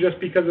back in just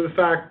because of the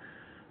fact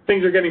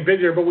things are getting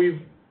busier, but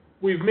we've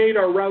made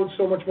our routes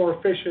so much more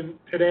efficient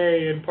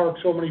today and parked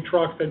so many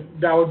trucks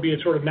that would be a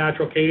sort of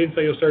natural cadence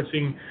that you'll start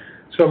seeing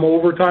some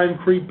overtime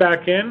creep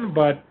back in.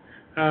 But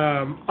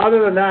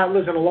other than that,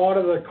 listen, a lot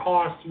of the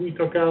costs we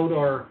took out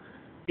are,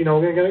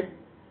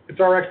 it's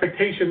our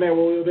expectation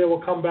that they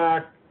will come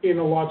back in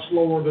a lot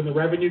slower than the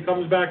revenue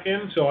comes back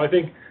in. So I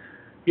think,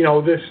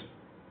 this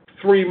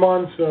 3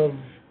 months of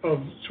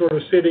sort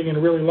of sitting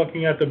and really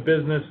looking at the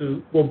business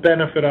will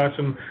benefit us.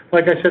 And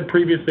like I said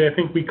previously, I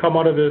think we come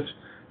out of this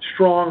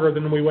stronger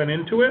than we went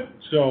into it.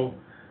 So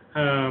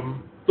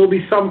there'll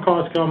be some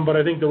costs come, but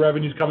I think the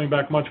revenue's coming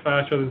back much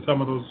faster than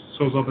some of those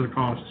other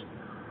costs.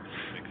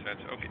 Makes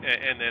sense. Okay,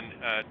 and then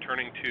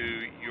turning to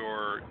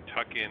your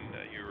tuck-in,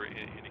 you were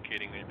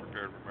indicating in your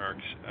prepared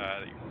remarks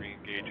that you're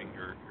re-engaging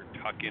your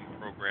tuck-in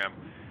program.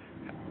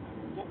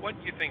 What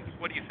do you think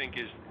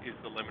is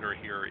the limiter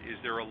here? Is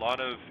there a lot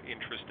of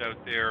interest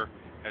out there?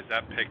 Has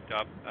that picked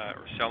up,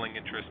 or selling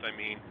interest, I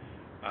mean?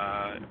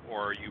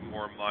 Or are you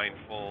more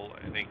mindful?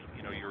 I think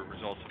your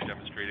results have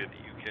demonstrated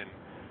that you can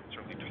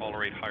certainly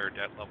tolerate higher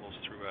debt levels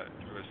through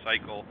a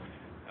cycle.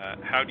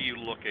 How do you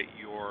look at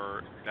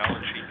your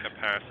balance sheet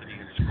capacity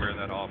and square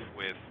that off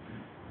with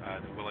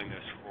the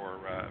willingness for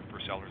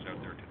sellers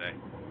out there today?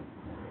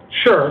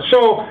 Sure.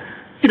 So,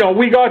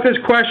 we got this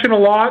question a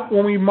lot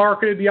when we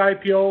marketed the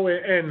IPO,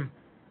 and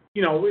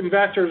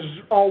investors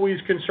always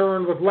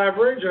concerned with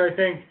leverage, and I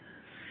think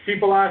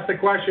people ask the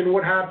question,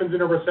 what happens in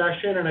a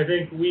recession? And I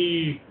think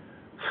we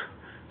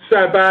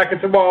sat back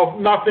and said, well,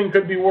 nothing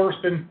could be worse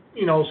than,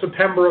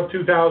 September of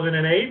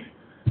 2008.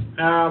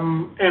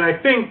 And I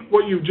think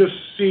what you've just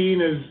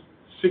seen is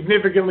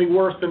significantly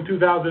worse than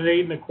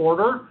 2008 and a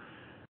quarter.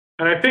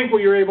 And I think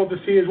what you're able to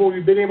see is what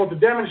we've been able to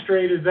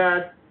demonstrate is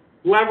that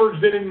leverage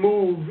didn't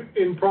move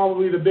in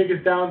probably the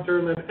biggest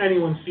downturn that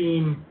anyone's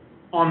seen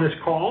on this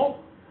call.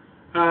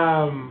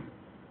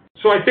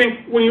 So I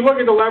think when you look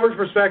at the leverage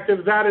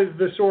perspective, that is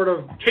the sort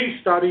of case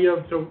study of,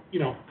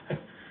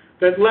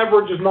 that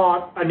leverage is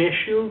not an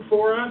issue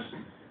for us.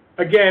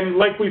 Again,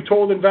 like we've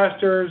told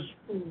investors,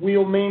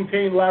 we'll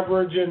maintain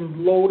leverage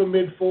in low to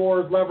mid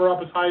fours, lever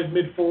up as high as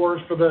mid fours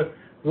for the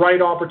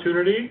right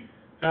opportunity.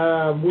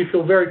 We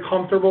feel very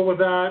comfortable with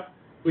that.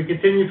 We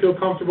continue to feel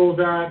comfortable with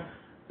that.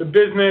 The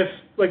business,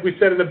 like we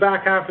said, in the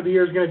back half of the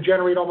year is going to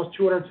generate almost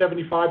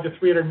 $275 to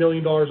 $300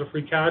 million of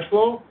free cash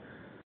flow.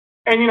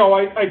 And,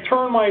 I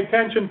turn my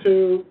attention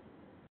to,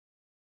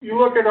 you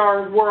look at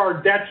where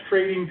our debt's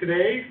trading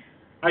today,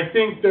 I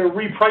think the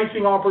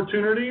repricing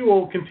opportunity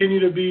will continue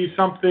to be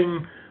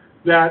something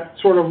that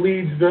sort of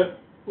leads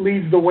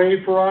the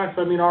way for us.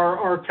 I mean,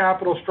 our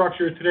capital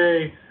structure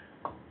today,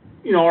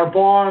 our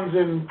bonds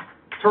and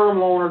term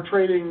loan are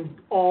trading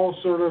all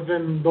sort of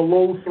in the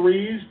low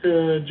threes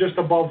to just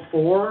above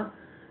 4.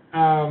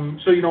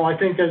 So, I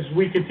think as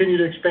we continue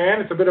to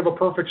expand, it's a bit of a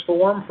perfect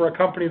storm for a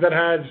company that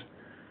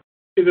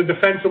is a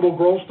defensible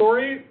growth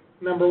story.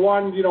 Number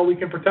one, we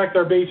can protect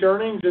our base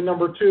earnings, and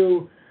number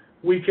two,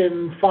 we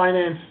can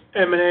finance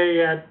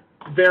M&A at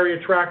very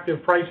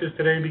attractive prices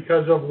today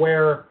because of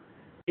where,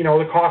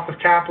 the cost of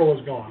capital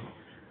has gone.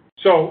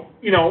 So,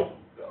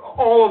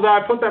 all of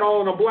that, put that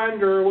all in a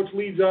blender, which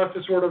leads us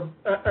to sort of,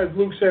 as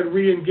Luke said,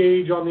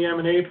 re-engage on the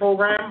M&A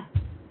program.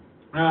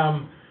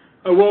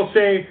 I will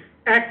say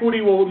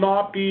equity will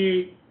not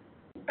be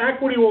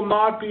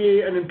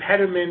an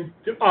impediment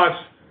to us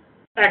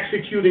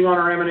executing on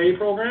our M&A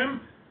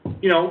program.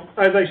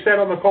 As I said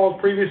on the calls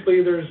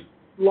previously, there's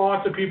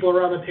lots of people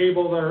around the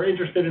table that are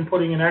interested in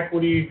putting in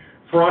equity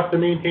for us to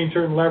maintain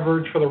certain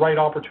leverage for the right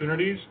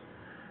opportunities.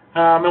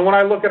 And when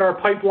I look at our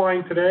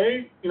pipeline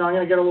today, I'm going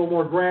to get a little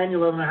more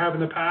granular than I have in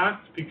the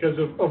past because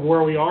of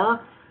where we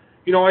are.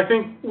 I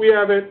think we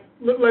have it.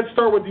 Let's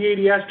start with the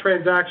ADS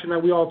transaction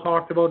that we all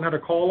talked about and had a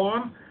call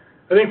on.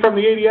 I think from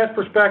the ADS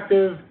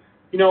perspective,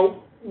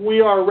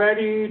 we are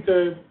ready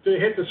to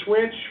hit the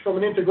switch. From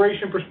an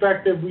integration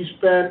perspective, we've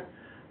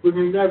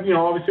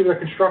obviously with a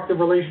constructive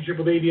relationship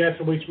with ADS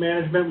and Waste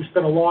Management. We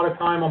spent a lot of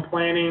time on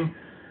planning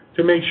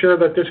to make sure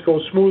that this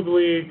goes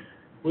smoothly.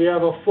 We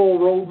have a full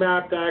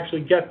roadmap to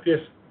actually get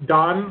this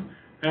done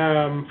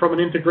from an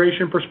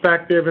integration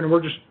perspective, and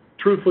we're just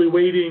truthfully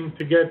waiting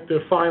to get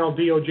the final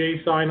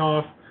DOJ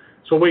sign-off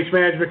so Waste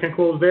Management can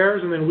close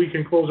theirs, and then we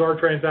can close our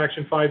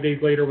transaction 5 days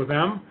later with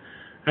them.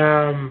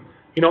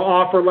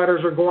 Offer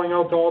letters are going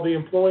out to all the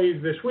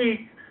employees this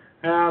week,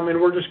 and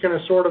we're just going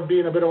to sort of be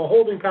in a bit of a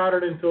holding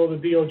pattern until the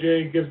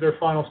DOJ gives their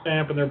final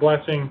stamp and their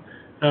blessing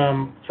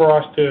for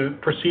us to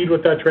proceed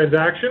with that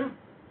transaction.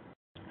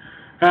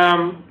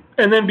 And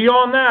then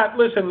beyond that,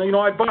 listen,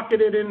 I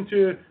bucket it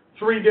into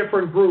 3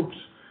 different groups.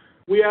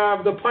 We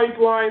have the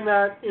pipeline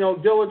that,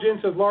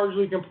 diligence is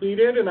largely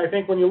completed, and I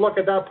think when you look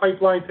at that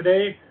pipeline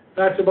today,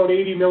 that's about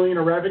 $80 million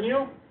of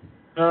revenue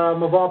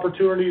of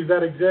opportunities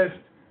that exist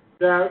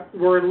that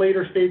were in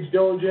later stage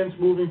diligence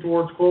moving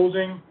towards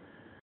closing.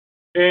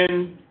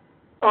 And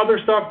other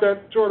stuff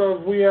that sort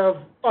of we have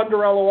under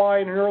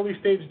LOI and early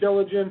stage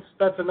diligence,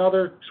 that's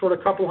another sort of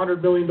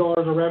 $200 million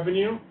of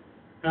revenue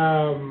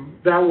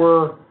that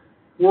we're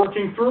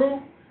working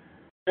through.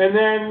 And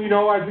then,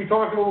 as we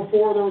talked about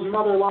before, there was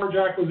another large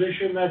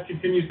acquisition that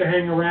continues to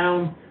hang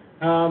around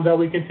that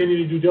we continue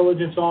to do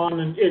diligence on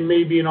and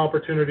may be an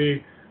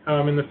opportunity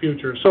in the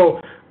future.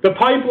 So the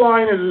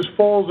pipeline is as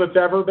full as it's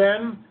ever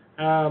been.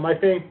 I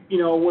think,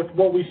 with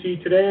what we see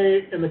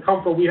today and the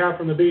comfort we have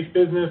from the base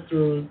business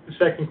through the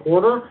second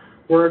quarter,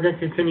 we're going to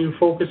continue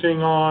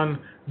focusing on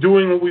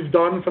doing what we've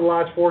done for the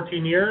last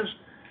 14 years.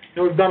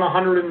 We've done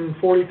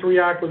 143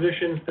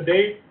 acquisitions to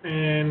date,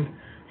 and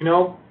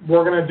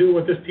we're going to do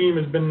what this team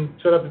has been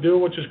set up to do,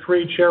 which is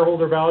create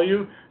shareholder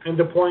value and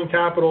deploying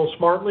capital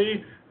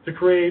smartly to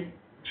create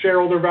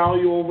shareholder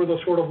value over the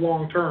sort of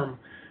long term.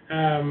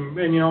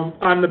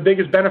 I'm the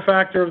biggest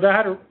benefactor of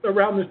that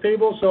around this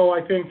table, so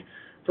I think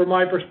from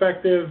my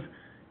perspective,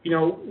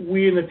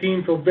 we and the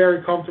team feel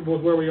very comfortable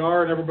with where we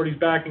are, and everybody's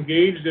back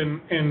engaged,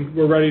 and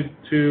we're ready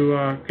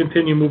to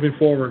continue moving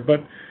forward.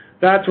 But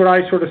that's what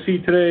I sort of see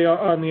today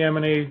on the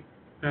M&A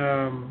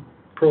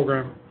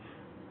program.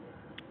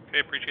 Okay,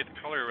 appreciate the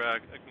color.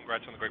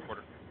 Congrats on the great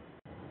quarter.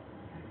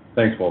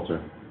 Thanks,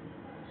 Walter.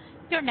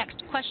 Your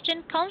next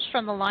question comes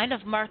from the line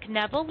of Mark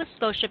Neville with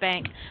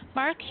Scotiabank.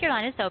 Mark, your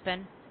line is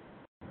open.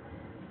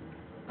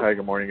 Hi,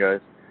 good morning, guys.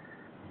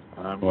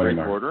 Morning, great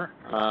Mark. quarter.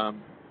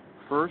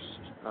 First,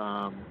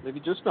 maybe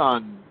just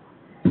on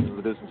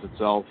the business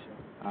itself,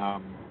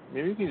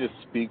 maybe you can just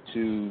speak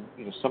to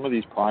some of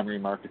these primary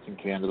markets in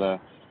Canada,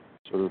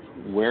 sort of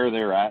where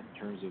they're at in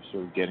terms of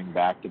sort of getting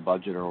back to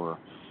budget or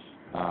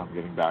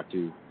getting back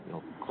to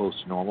close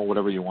to normal,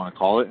 whatever you want to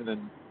call it, and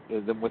then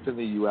within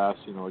the U.S.,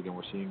 again,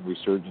 we're seeing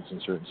resurgence in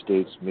certain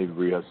states. Maybe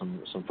we have some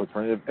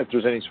footprint. If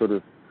there's any sort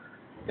of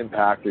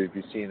impact, or if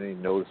you've seen any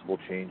noticeable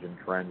change in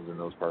trends in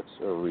those parts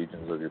or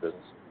regions of your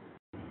business.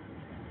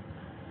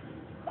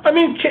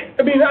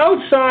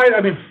 Outside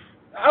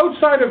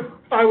of,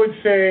 I would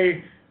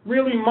say,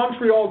 really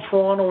Montreal,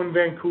 Toronto, and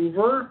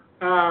Vancouver,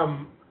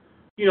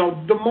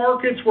 the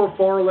markets were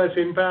far less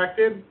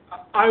impacted.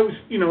 I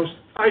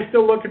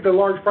still look at the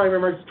large primary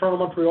markets, Toronto,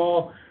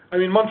 Montreal.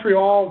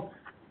 Montreal,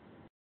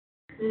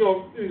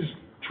 is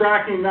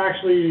tracking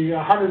actually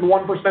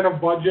 101%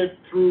 of budget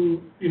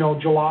through,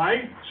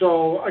 July.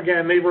 So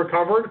again, they've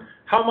recovered.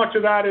 How much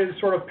of that is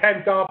sort of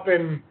pent up,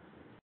 and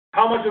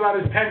are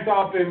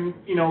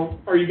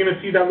you going to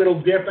see that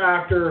little dip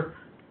after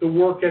the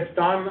work gets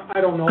done?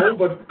 I don't know,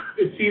 but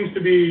it seems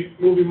to be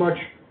moving much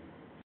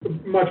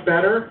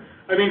better.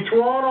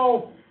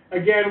 Toronto,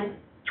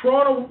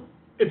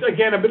 it's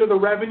again a bit of the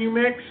revenue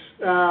mix.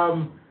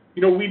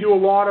 We do a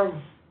lot of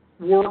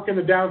work in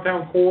the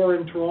downtown core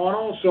in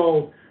Toronto,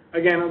 so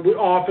again,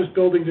 office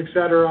buildings,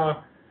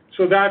 etc.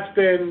 So that's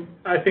been,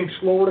 I think,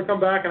 slower to come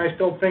back, and I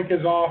still think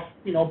is off,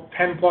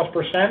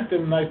 10+%,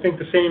 and I think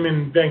the same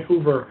in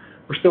Vancouver.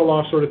 We're still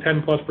off sort of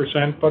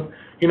 10+%, but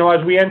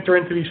as we enter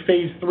into these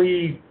phase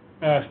 3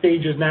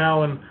 stages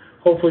now, and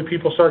hopefully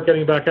people start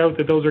getting back out,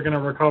 that those are going to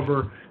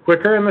recover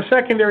quicker. And the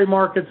secondary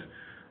markets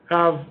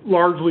have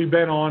largely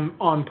been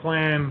on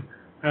plan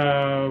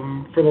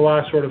for the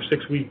last sort of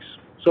 6 weeks.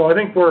 So I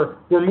think we're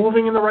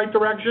moving in the right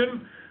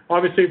direction.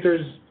 Obviously, if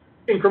there's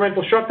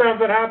incremental shutdowns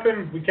that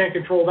happen, we can't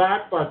control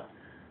that, but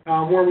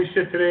where we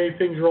sit today,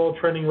 things are all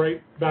trending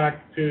right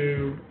back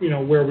to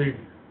where we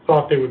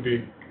thought they would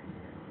be.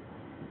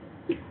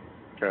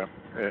 Okay.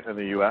 In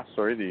the U.S.,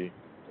 any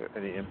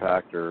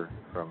impact or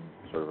from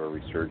sort of a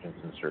resurgence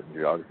in certain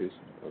geographies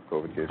of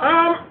COVID cases?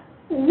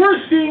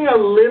 We're seeing a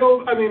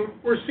little.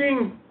 We're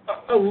seeing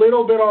a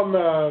little bit on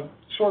the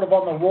sort of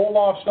on the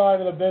roll-off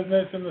side of the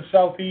business in the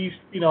southeast.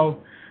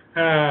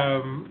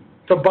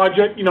 The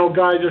budget,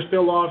 guys are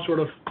still off sort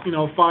of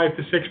 5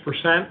 to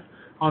 6%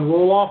 on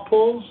roll-off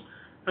pulls.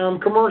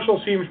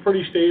 Commercial seems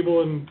pretty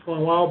stable and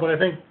going well, but I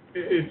think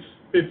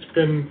it's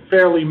been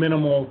fairly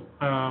minimal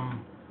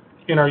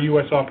in our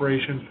U.S.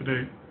 operations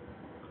today.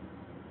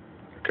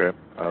 Okay,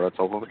 that's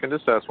helpful. We can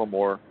just ask one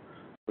more.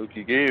 Luke,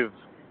 you gave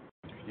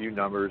a few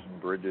numbers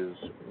and bridges,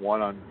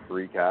 one on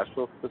free cash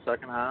flow for the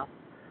second half,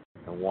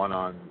 and one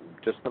on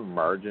just the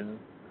margin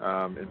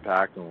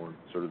impact and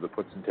sort of the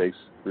puts and takes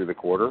through the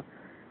quarter.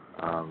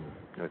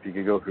 If you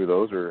could go through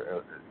those,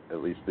 or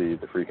at least the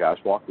free cash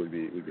walk would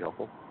be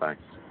helpful.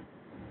 Thanks.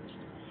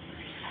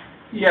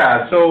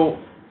 Yeah. So,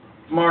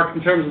 Mark,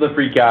 in terms of the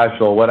free cash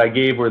flow, what I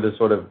gave were the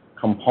sort of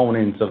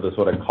components of the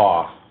sort of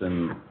costs,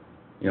 and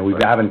we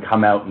haven't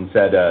come out and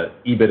said a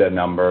EBITDA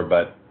number,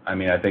 but I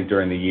mean, I think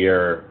during the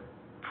year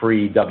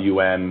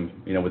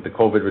pre-WM, with the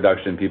COVID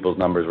reduction, people's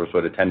numbers were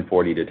sort of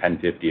 1040 to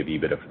 1050 of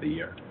EBITDA for the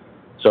year.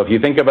 So if you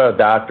think about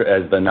that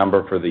as the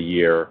number for the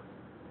year,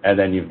 and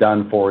then you've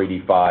done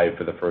 485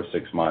 for the first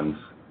 6 months,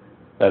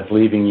 that's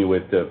leaving you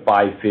with the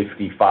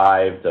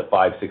 555 to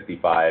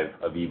 565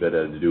 of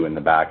EBITDA to do in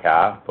the back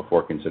half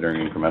before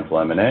considering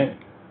incremental M&A.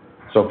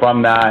 So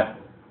from that,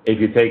 if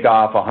you take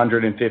off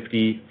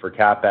 150 for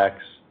CapEx,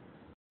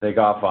 take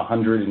off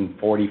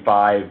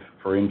 145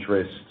 for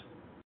interest,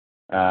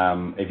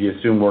 if you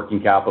assume working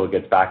capital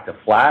gets back to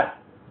flat,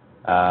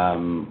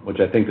 which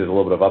I think there's a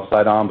little bit of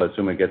upside on, but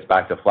assume it gets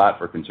back to flat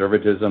for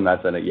conservatism,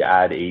 that's you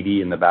add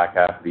 80 in the back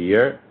half of the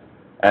year.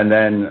 And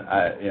then,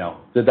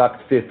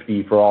 deduct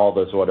 50 for all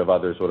the sort of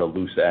other sort of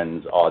loose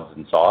ends, odds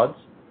and sods.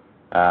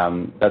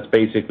 That's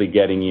basically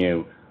getting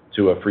you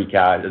to a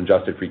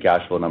adjusted free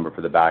cash flow number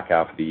for the back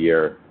half of the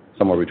year,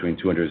 somewhere between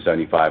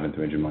 $275 and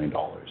 $300 million.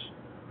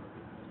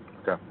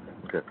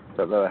 Okay.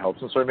 That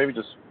helps. And sorry, maybe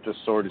just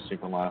sorry to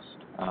sneak one last.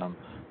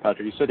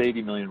 Patrick, you said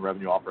 80 million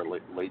revenue offer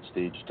late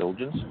stage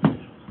diligence.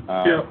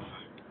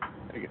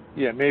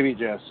 Yeah. Maybe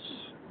just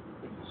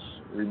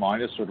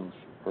remind us sort of,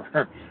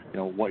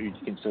 what you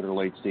consider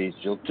late stage.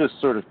 Just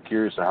sort of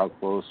curious how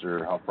close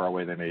or how far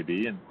away they may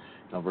be, and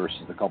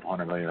versus the couple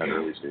 $100 million at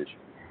early stage.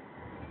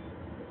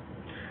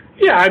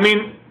 Yeah, I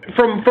mean,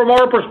 from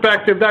our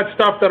perspective, that's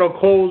stuff that'll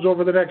close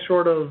over the next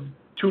sort of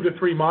 2 to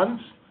 3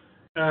 months.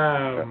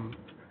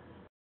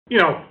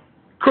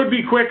 Could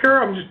be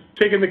quicker. I'm just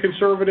taking the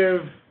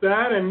conservative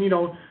that, and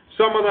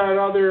some of that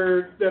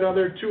other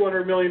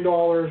 $200 million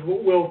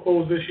will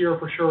close this year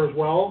for sure as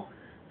well.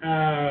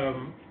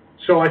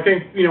 So I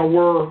think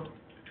we're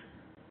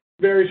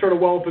very sort of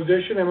well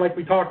positioned, and like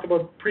we talked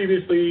about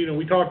previously,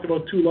 we talked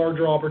about 2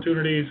 larger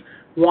opportunities.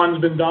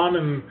 One's been done,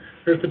 and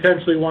there's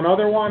potentially one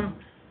other one.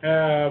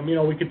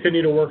 We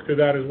continue to work through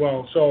that as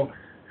well. So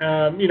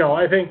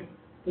I think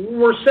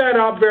we're set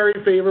up very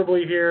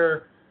favorably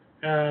here.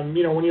 When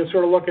you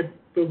sort of look at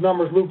those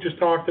numbers Luke just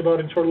talked about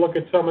and sort of look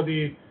at some of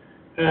the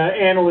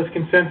analyst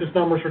consensus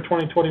numbers for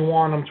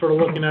 2021, I'm sort of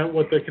looking at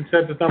what the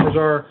consensus numbers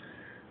are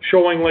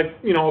showing,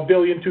 like, $1.25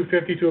 billion to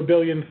 $1.3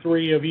 billion of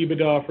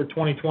EBITDA for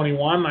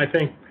 2021. I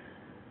think,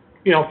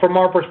 from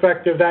our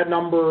perspective, that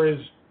number is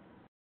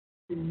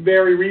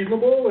very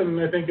reasonable, and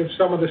I think if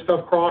some of the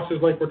stuff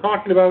crosses like we're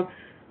talking about,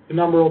 the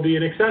number will be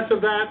in excess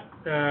of that,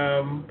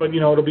 but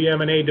it'll be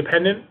M&A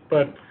dependent.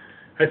 But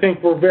I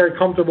think we're very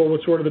comfortable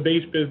with sort of the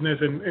base business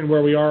and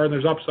where we are, and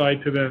there's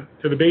upside to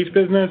the base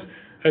business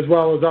as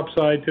well as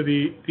upside to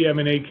the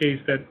M&A case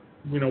that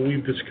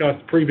we've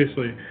discussed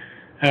previously.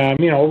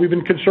 We've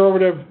been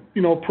conservative,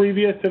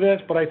 previous to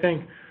this, but I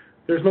think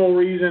there's no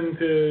reason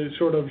to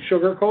sort of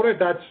sugarcoat it.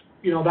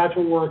 That's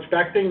what we're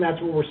expecting,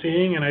 that's what we're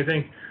seeing, and I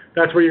think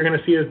that's where you're going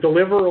to see us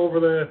deliver over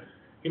the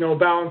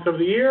balance of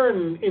the year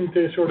and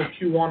into sort of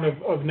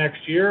Q1 of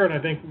next year, and I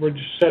think we're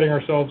just setting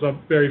ourselves up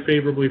very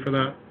favorably for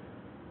that.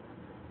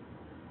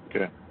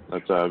 Okay,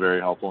 that's very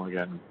helpful.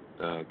 Again,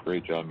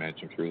 great job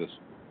managing through this.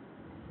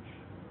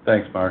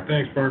 Thanks, Mark.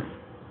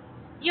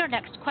 Your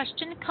next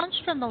question comes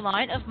from the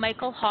line of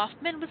Michael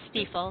Hoffman with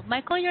Stifel.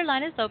 Michael, your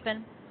line is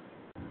open.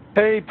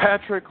 Hey,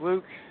 Patrick,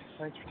 Luke,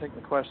 thanks for taking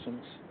the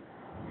questions.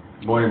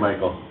 Good morning,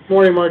 Michael.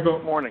 Morning,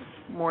 Michael.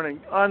 Morning.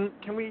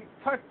 Can we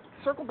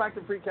circle back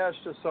to free cash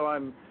just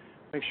so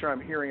make sure I'm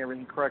hearing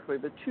everything correctly?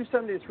 The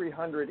 270 to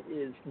 300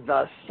 is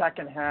the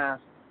second half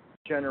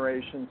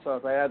generation. So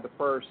if I add the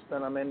first,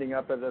 then I'm ending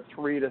up at a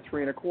 3 to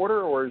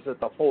 3.25, or is it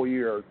the whole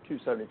year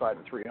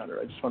 275 to 300?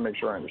 I just want to make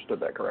sure I understood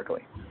that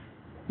correctly.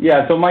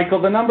 Yeah, so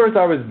Michael, the numbers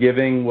I was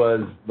giving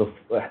was the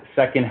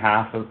second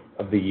half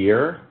of the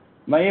year.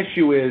 My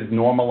issue is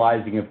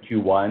normalizing of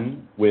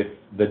Q1 with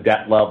the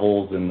debt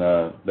levels and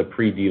the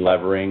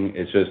pre-delevering.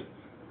 It's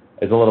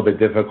a little bit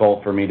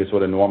difficult for me to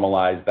sort of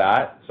normalize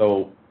that.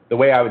 So the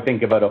way I would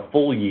think about a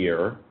full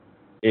year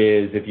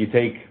is if you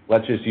take,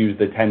 let's just use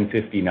the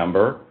 1050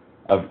 number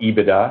of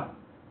EBITDA,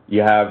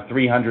 you have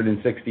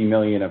 $360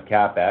 million of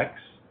CapEx,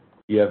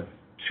 you have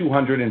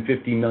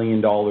 $250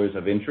 million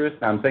of interest.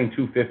 Now I'm saying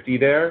 250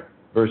 there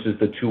versus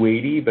the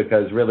 280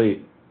 because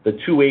really the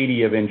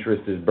 280 of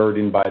interest is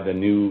burdened by the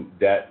new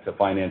debt to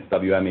finance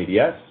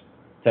WMADS.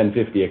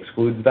 1050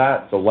 excludes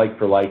that. So like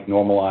for like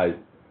normalized,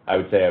 I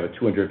would say I have a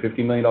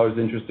 $250 million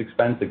interest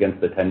expense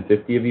against the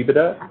 1050 of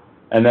EBITDA,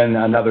 and then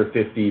another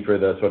 50 for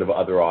the sort of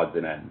other odds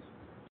and ends.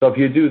 So if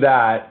you do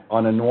that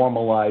on a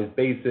normalized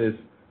basis,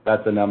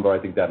 that's a number, I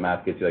think that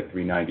math gets you like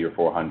 390 or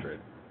 400.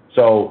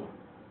 So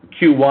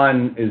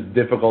Q1 is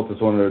difficult to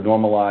sort of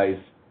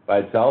normalize by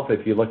itself.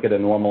 If you look at a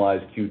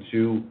normalized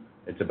Q2,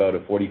 it's about a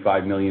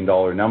 $45 million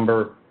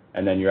number,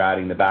 and then you're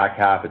adding the back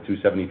half at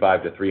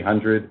 275 to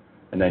 300,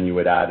 and then you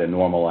would add a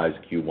normalized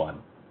Q1.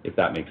 if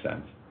that makes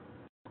sense.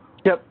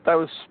 Yep, that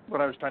was what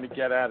I was trying to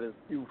get at. Is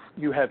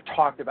you have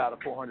talked about a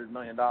 $400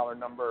 million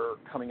number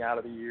coming out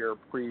of the year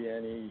pre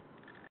any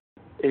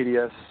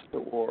ADS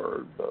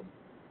or the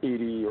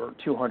 80 or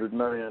 200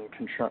 million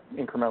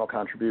incremental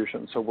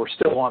contribution. So we're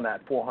still on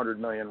that 400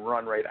 million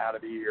run rate out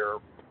of the year,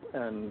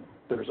 and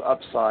there's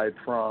upside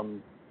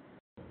from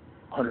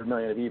 100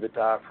 million of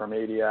EBITDA from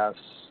ADS,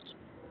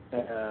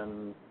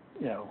 and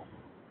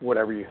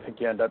whatever you think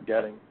you end up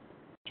getting,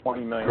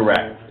 20 million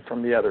Correct.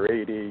 from the other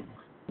 80,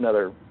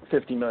 another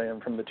 50 million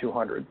from the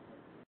 200.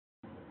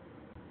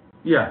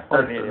 Yeah,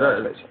 that's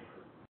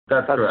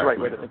That's correct. the right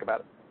way to think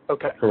about it.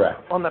 Okay.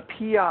 Correct. On the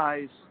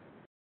PIs,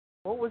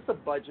 what was the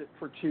budget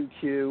for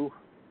 2Q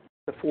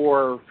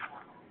before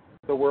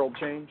the world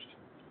changed?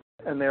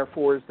 And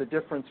therefore, is the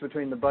difference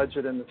between the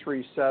budget and the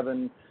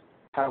 3.7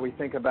 how we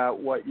think about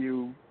what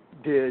you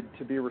did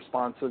to be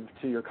responsive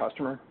to your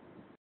customer?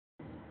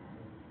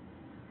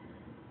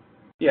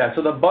 Yeah,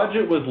 so the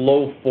budget was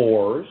low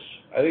fours.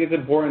 I think it's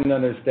important to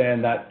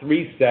understand that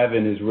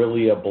 3.7 is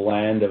really a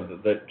blend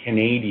of the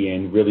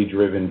Canadian, really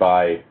driven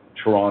by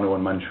Toronto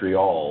and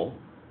Montreal,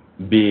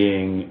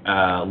 being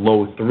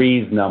low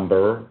threes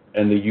number,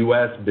 and the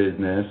U.S.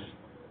 business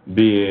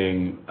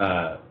being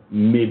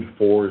mid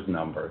fours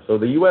number. So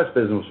the U.S.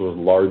 business was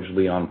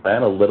largely on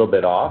plan, a little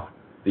bit off.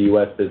 The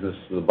U.S. business,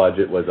 the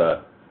budget was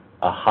a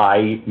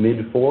high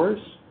mid fours.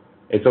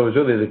 And so it was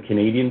really the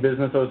Canadian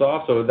business that was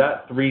off. So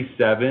that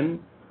 3.7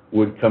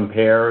 would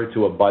compare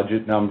to a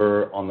budget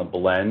number on the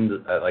blend,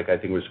 like I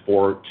think it was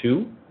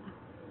 4.2.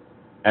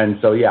 And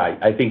so, yeah,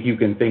 I think you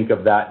can think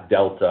of that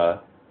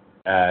delta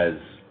as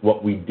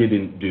what we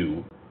didn't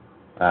do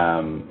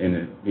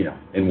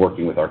in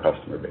working with our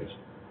customer base.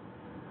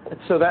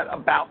 So that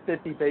about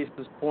 50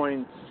 basis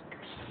points,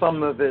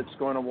 some of it's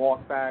going to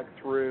walk back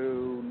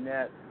through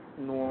net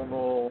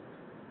normal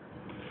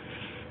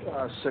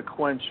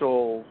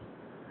sequential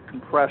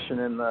compression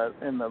in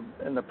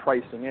the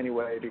pricing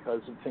anyway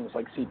because of things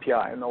like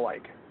CPI and the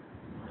like.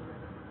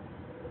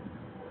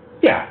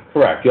 Yeah,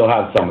 correct. You'll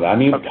have some of that. I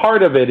mean,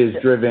 part of it is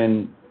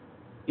driven.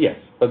 Yes,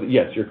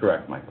 you're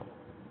correct, Michael.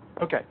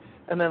 Okay.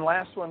 And then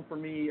last one for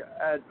me,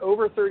 at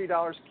over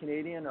 $30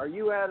 Canadian, are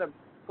you at a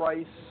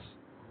price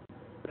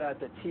that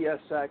the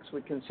TSX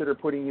would consider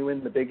putting you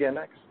in the big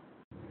index?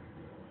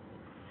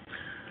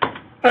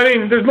 I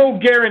mean, there's no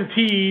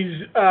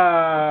guarantees.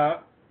 I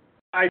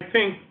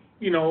think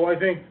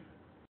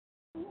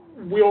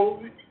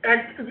we'll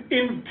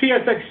in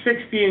TSX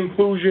 60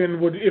 inclusion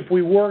would, if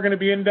we were going to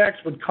be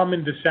indexed, would come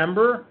in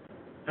December.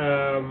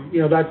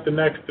 That's the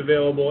next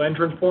available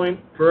entrance point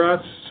for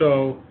us.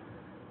 So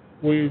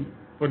we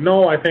would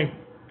know. I don't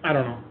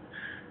know.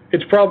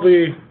 It's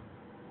probably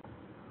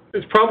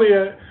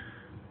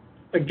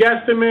a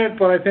guesstimate,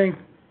 but I think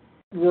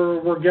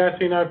we're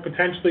guessing that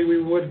potentially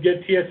we would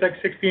get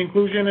TSX 60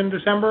 inclusion in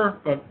December,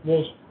 but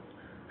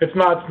it's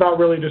not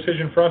really a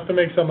decision for us to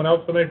make, someone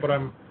else to make, but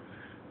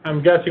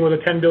I'm guessing with a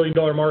 $10 billion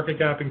market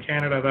cap in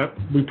Canada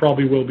that we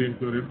probably will be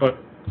included, but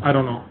I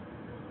don't know.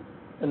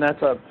 And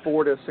that's a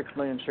 4 to 6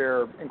 million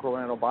share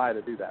incremental buy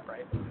to do that,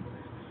 right?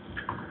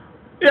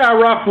 Yeah,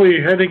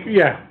 roughly. I think,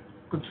 yeah,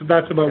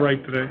 that's about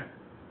right today.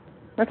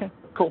 Okay,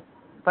 cool.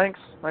 Thanks.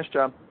 Nice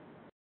job.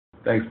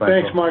 Thanks,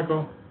 Michael. Thanks,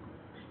 Michael.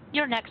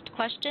 Your next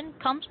question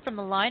comes from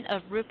the line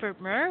of Rupert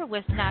Merer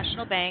with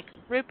National Bank.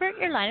 Rupert,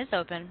 your line is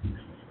open.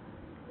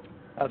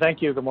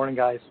 Thank you. Good morning,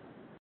 guys.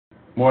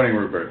 Morning,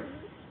 Rupert.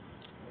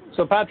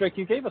 So, Patrick,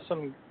 you gave us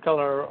some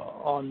color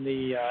on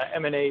the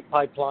M&A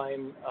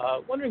pipeline.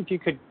 Wondering if you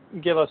could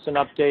give us an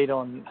update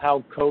on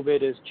how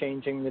COVID is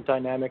changing the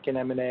dynamic in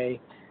M&A.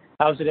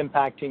 How is it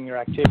impacting your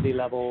activity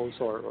levels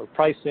or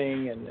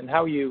pricing, and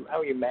how are you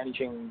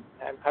managing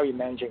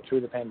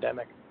through the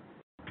pandemic?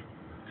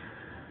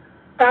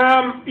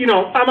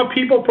 I'm a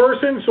people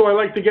person, so I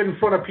like to get in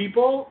front of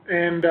people,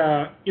 and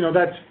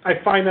I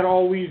find that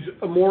always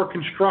a more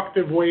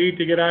constructive way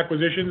to get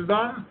acquisitions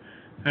done.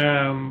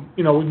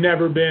 We've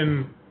never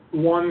been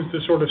ones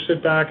to sort of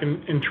sit back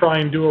and try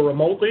and do it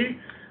remotely,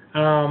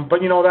 but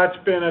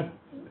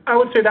I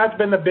would say that's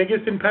been the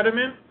biggest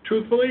impediment.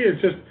 Truthfully,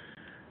 it's just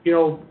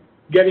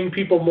getting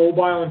people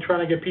mobile and trying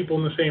to get people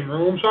in the same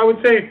room. So I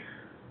would say,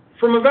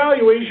 from a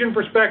valuation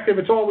perspective,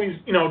 it's always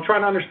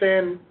trying to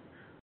understand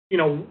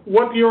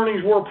what the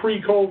earnings were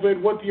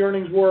pre-COVID, what the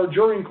earnings were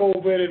during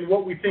COVID, and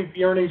what we think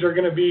the earnings are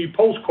going to be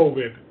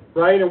post-COVID,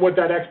 right? And what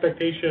that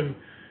expectation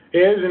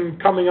is,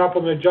 and coming up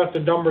with an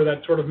adjusted number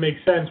that sort of makes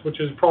sense, which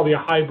is probably a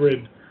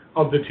hybrid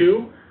of the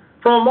two.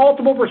 From a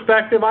multiple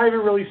perspective, I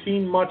haven't really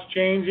seen much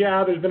change.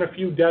 Yeah, there's been a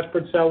few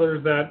desperate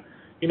sellers that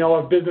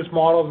have business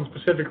models in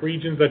specific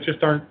regions that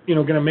just aren't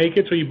going to make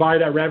it. So you buy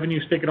that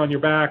revenue, stick it on your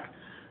back,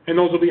 and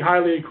those will be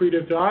highly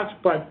accretive to us.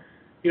 But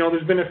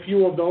there's been a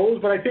few of those,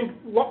 but I think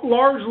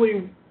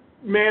largely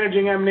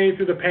managing M&A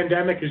through the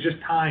pandemic is just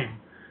time.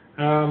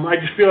 I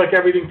just feel like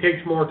everything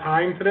takes more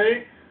time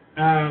today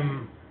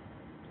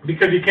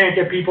because you can't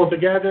get people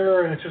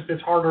together, and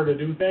it's harder to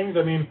do things.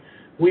 I mean,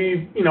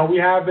 we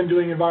have been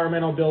doing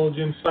environmental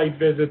diligence, site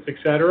visits, et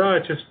cetera.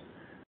 It's just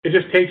it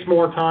just takes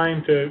more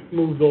time to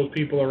move those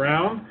people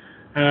around.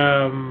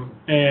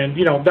 And,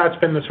 you know, that's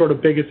been the sort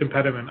of biggest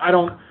impediment.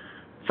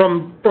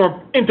 From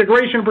an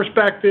integration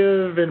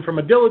perspective and from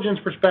a diligence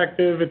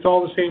perspective, it's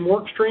all the same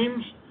work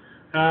streams,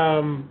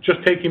 just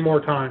taking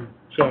more time.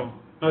 So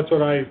that's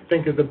what I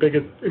think is the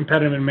biggest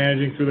impediment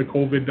managing through the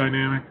COVID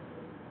dynamic.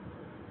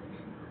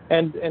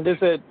 And is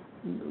it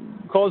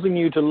causing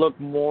you to look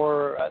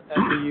more at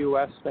the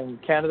U.S. than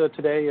Canada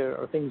today?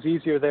 Are things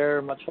easier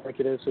there, much like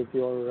it is with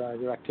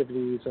your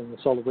activities in the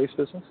solid waste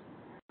business?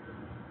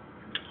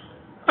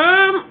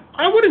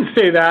 I wouldn't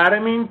say that. I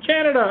mean,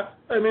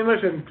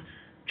 listen,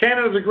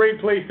 Canada's a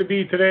great place to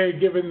be today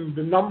given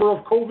the number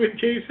of COVID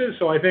cases.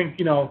 So I think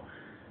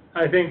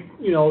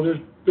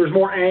there's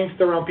more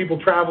angst around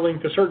people traveling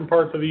to certain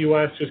parts of the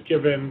U.S. just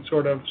given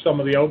sort of some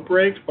of the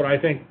outbreaks. But I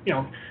think, you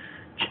know,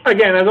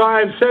 again, as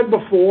I've said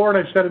before and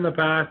I've said in the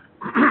past,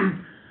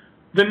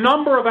 the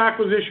number of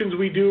acquisitions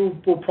we do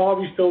will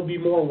probably still be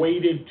more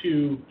weighted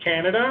to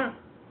Canada,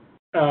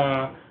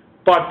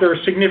 but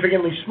they're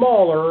significantly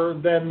smaller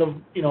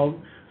than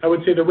I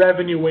would say the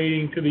revenue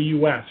weighting to the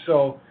U.S.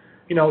 So,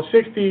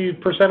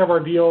 60% of our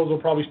deals will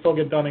probably still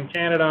get done in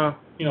Canada,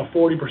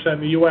 40%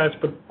 in the U.S.,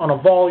 but on a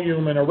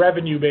volume and a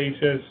revenue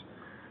basis,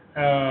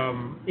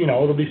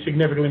 it'll be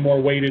significantly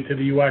more weighted to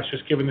the U.S.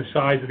 just given the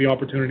size of the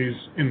opportunities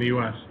in the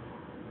U.S.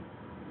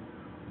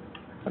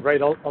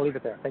 Great. I'll leave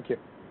it there. Thank you.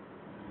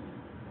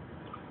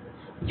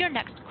 Your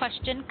next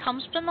question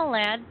comes from the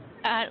line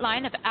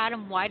of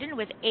Adam Wyden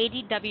with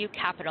ADW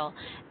Capital.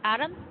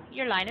 Adam,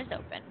 your line is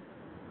open.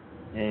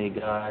 Hey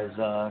guys,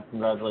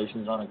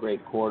 congratulations on a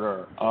great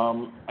quarter.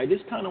 I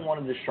just kind of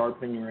wanted to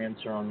sharpen your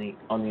answer on the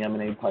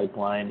M&A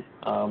pipeline.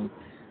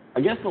 I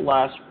guess the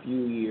last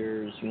few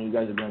years, you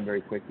guys have done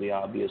very quickly.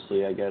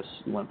 Obviously, I guess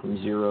you went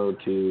from 0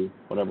 to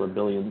whatever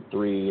 $1.3 billion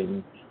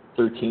in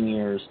 13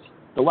 years.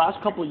 The last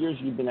couple of years,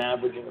 you've been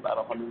averaging about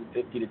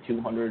 150 to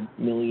 200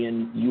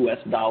 million US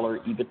dollar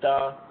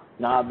EBITDA.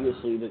 Now,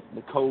 obviously, the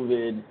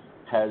COVID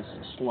has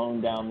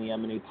slowed down the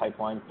M&A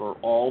pipeline for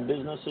all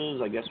businesses,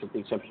 I guess with the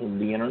exception of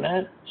the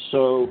internet.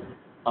 So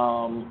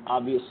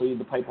obviously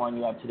the pipeline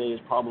you have today is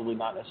probably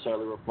not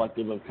necessarily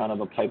reflective of kind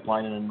of a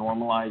pipeline in a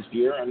normalized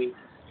year. I mean,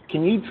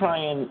 can you try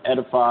and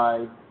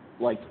edify,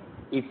 like,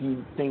 if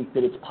you think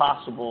that it's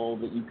possible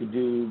that you could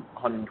do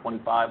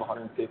 125,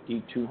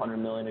 150, 200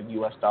 million of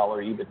US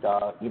dollar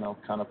EBITDA,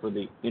 kind of for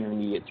the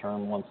intermediate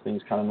term once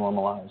things kind of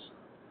normalize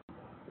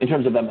in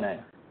terms of M&A?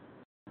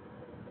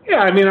 Yeah,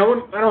 I mean, I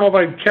don't know if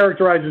I'd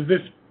characterize as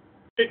this.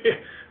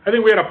 I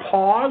think we had a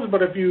pause,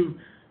 but if you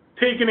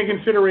take into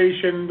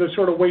consideration the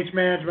sort of waste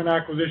management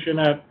acquisition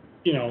at,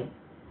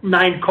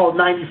 called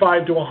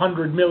 95 to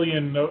 100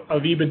 million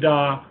of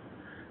EBITDA,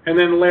 and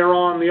then layer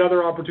on the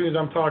other opportunities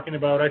I'm talking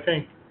about, I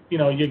think,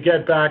 you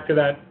get back to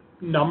that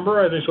number.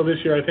 I think so. This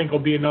year, I think will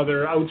be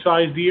another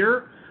outsized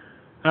year.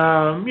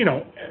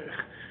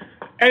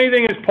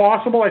 Anything is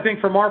possible. I think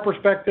from our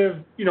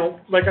perspective,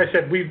 like I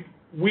said,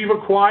 we've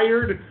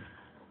acquired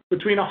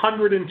between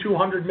 100 and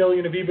 200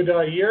 million of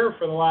EBITDA a year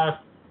for the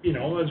last,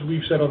 as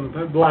we've said on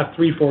the last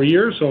 3-4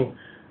 years. So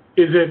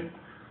is it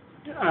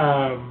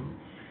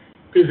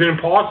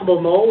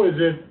impossible? No. Is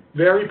it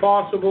very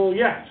possible?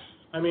 Yes.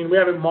 I mean, we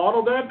haven't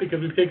modeled that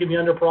because we've taken the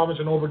under-promise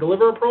and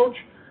over-deliver approach.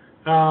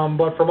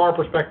 But from our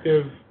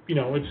perspective,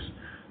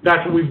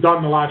 that's what we've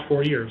done the last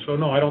 4 years. So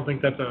no, I don't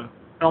think that's a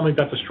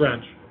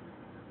stretch.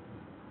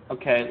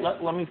 Okay,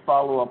 let me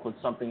follow up with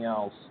something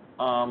else.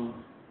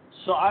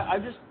 So I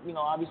just,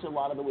 obviously a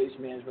lot of the waste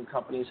management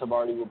companies have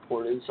already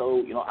reported.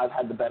 So, I've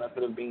had the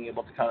benefit of being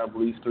able to kind of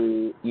leaf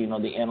through,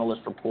 the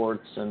analyst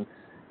reports. And,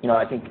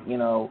 I think,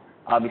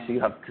 obviously you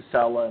have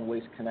Casella and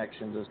Waste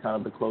Connections as kind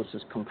of the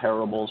closest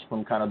comparables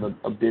from kind of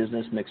a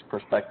business mix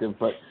perspective.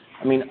 But,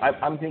 I mean,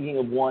 I'm thinking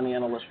of one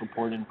analyst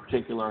report in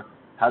particular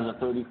has a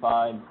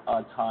 35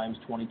 times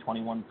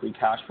 2021 free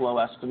cash flow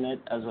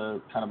estimate as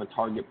a kind of a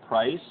target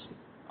price.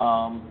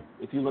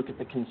 If you look at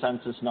the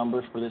consensus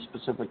numbers for this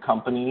specific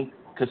company,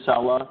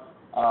 Casella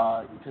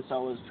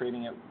is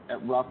trading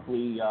at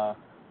roughly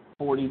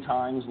 40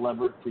 times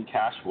levered free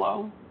cash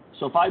flow.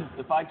 So if I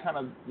kind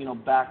of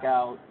back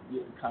out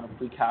kind of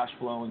free cash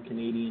flow in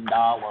Canadian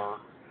dollar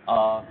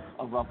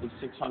of roughly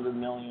 600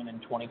 million in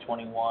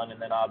 2021,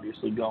 and then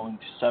obviously going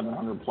to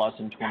 700 plus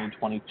in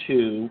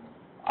 2022,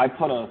 I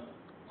put a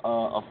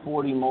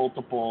 40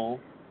 multiple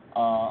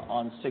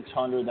on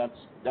 600.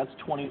 That's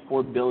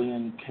 24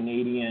 billion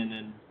Canadian,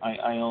 and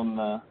I own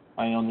the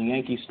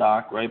Yankee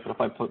stock, right? But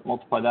if I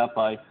multiply that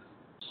by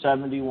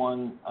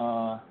 71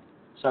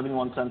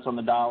 cents on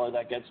the dollar,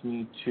 that gets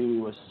me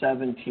to a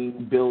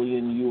 17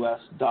 billion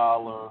US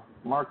dollar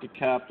market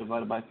cap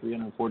divided by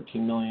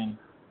 314 million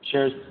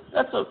shares.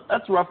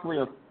 That's roughly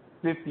a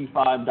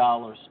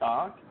 $55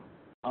 stock.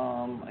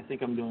 I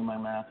think I'm doing my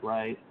math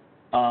right.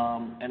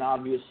 And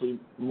obviously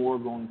more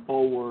going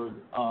forward,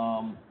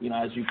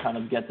 as you kind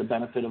of get the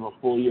benefit of a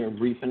full year of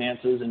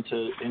refinances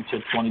into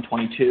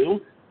 2022.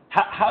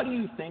 How do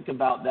you think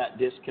about that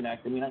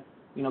disconnect? I mean,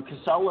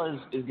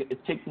 Casella is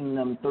taking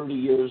them 30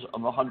 years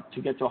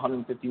to get to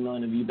 150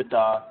 million of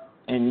EBITDA.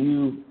 and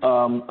you've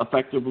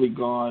effectively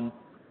gone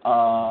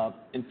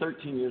in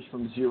 13 years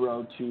from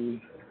 0 to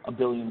 $1.4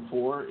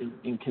 billion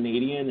in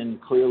Canadian,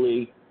 and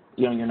clearly,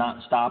 you're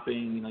not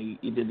stopping.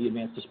 You did the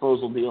advanced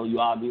disposal deal. You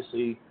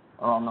obviously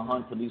are on the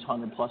hunt for these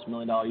 $100+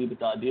 million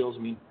EBITDA deals.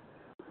 I mean,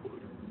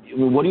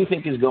 what do you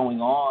think is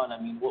going on?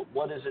 I mean,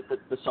 what is it that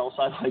the sell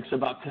side likes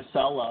about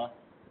Casella,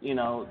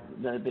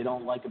 that they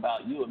don't like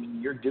about you? I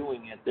mean, you're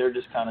doing it. They're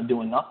just kind of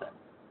doing nothing.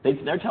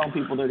 They're telling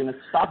people they're going to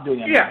stop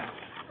doing it. Yeah.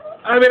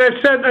 I mean,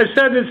 I've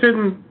said this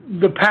in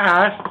the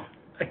past.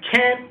 I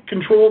can't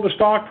control the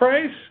stock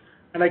price,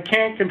 and I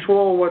can't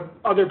control what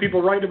other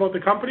people write about the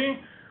company.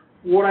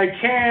 What I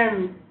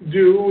can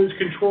do is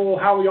control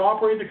how we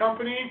operate the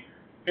company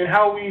and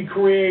how we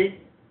create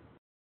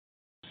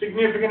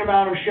significant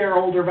amount of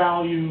shareholder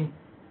value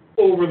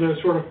over the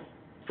sort of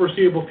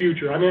foreseeable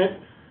future. I mean,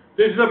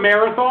 this is a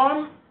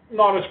marathon,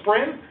 not a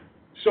sprint.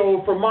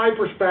 So from my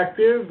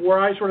perspective, where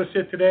I sort of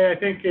sit today, I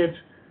think it's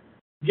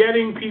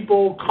getting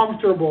people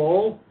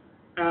comfortable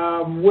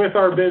with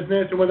our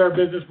business and with our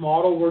business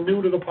model. We're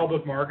new to the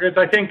public markets.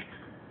 I think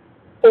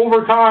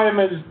over time,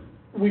 as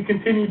we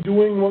continue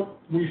doing what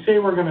we say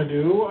we're going to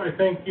do, I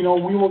think, we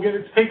will get,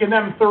 it's taken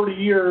them 30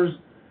 years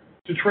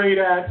to trade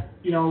at,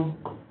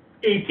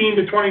 18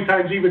 to 20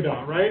 times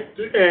EBITDA, right?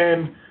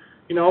 And,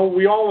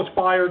 we all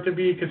aspire to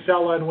be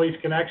Casella and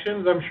Waste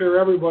Connections. I'm sure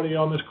everybody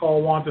on this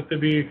call wants us to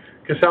be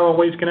Casella and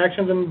Waste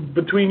Connections. And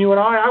between you and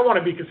I want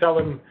to be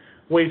Casella and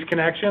Waste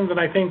Connections. And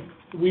I think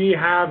we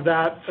have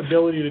that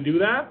ability to do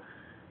that.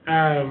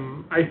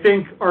 I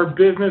think our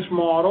business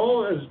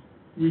model, as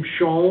we've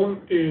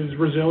shown, is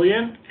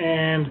resilient,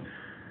 and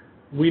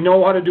we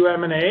know how to do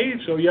M&A.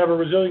 So you have a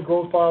resilient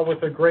growth profile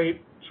with a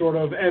great sort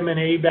of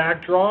M&A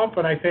backdrop.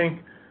 And I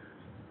think,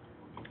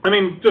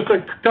 just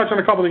to touch on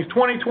a couple of things,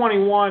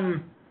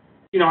 2021,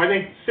 I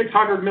think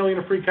 $600 million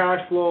of free cash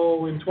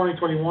flow in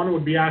 2021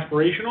 would be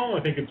aspirational.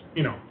 I think it's,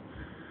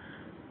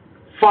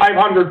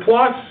 500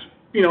 plus,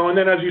 and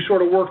then as you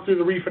sort of work through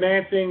the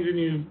refinancings and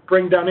you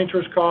bring down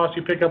interest costs,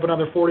 you pick up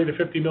another $40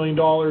 to $50 million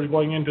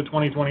going into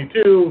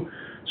 2022.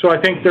 So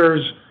I think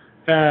there's,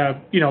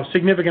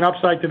 significant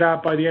upside to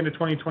that by the end of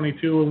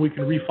 2022, and we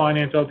can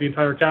refinance out the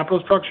entire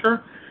capital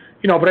structure.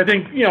 But I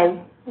think,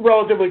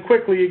 relatively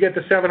quickly you get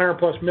to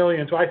 $700+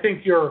 million. So I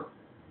think you're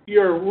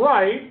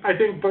right. I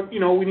think, but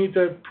we need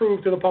to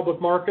prove to the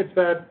public markets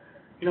that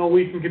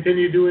we can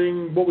continue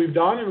doing what we've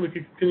done, and we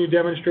can continue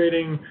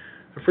demonstrating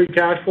the free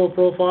cash flow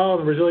profile,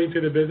 the resiliency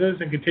of the business,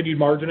 and continued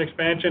margin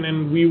expansion,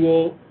 and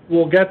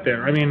we'll get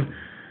there. I mean,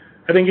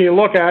 I think you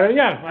look at it.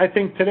 Yeah, I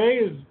think today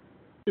is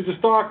the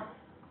stock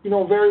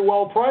very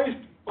well priced.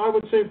 I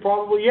would say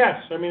probably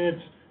yes. I mean,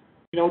 it's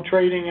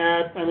trading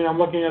at. I'm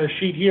looking at a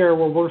sheet here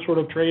where we're sort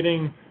of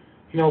trading.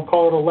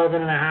 Call it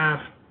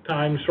 11.5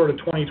 times sort of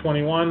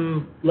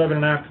 2021,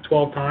 11.5 to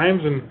 12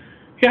 times. And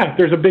yeah,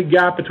 there's a big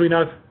gap between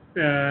us,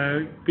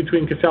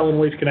 between Casella and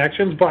Waste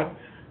Connections, but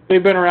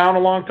they've been around a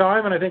long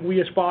time, and I think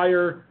we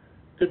aspire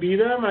to be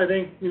them. I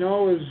think,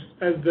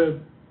 as the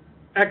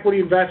equity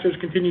investors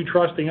continue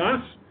trusting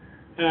us,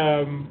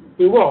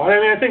 we will.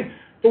 I think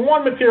the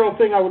one material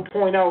thing I would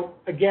point out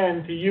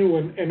again to you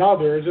and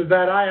others is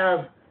that I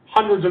have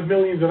hundreds of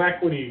millions of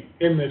equity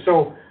in this.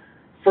 So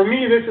for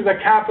me, this is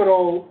a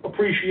capital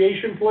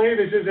appreciation play.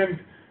 This isn't,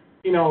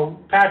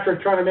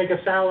 Patrick trying to make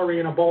a salary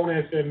and a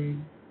bonus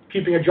and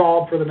keeping a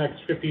job for the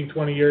next 15,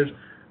 20 years.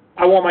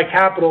 I want my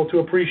capital to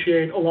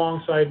appreciate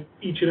alongside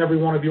each and every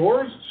one of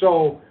yours.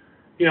 So,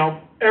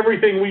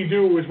 everything we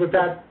do is with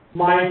that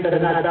mindset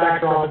and that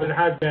backdrop that it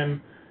has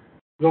been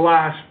the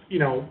last,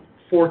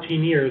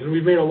 14 years. And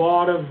we've made a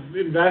lot of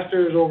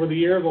investors over the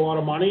years, a lot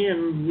of money,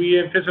 and we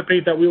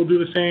anticipate that we'll do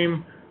the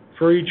same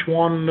for each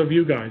one of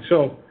you guys.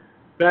 So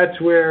that's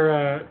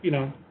where,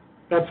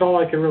 that's all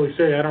I can really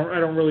say. I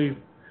don't really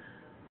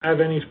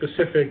have any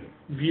specific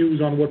views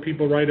on what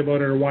people write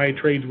about it or why it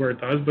trades where it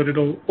does, but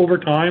over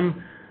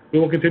time, we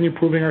will continue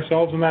proving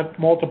ourselves, and that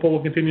multiple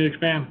will continue to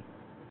expand.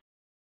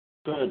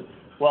 Good.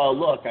 Well,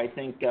 look, I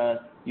think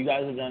you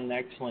guys have done an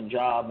excellent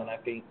job, and I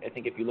think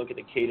if you look at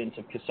the cadence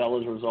of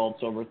Casella's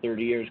results over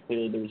 30 years,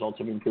 clearly the results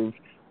have improved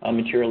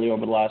materially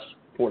over the last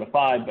 4 to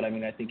 5. But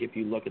I think if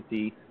you look at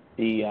the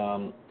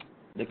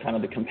kind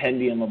of the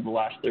compendium of the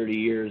last 30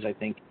 years, I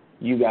think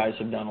you guys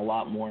have done a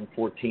lot more in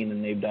 14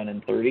 than they've done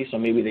in 30. So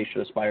maybe they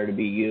should aspire to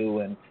be you,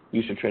 and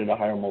you should trade at a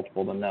higher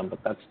multiple than them.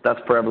 But that's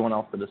for everyone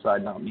else to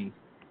decide, not me.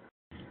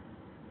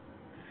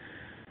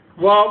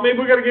 Well, maybe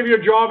we got to give you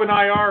a job in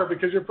IR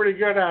because you're pretty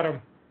good at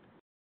them.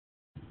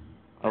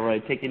 All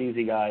right, take it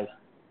easy, guys.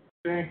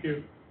 Thank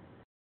you.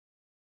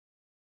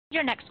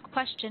 Your next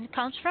question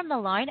comes from the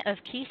line of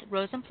Keith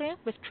Rosenbloom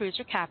with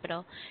Cruiser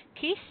Capital.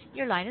 Keith,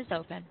 your line is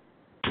open.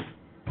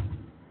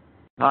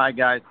 Hi,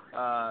 guys.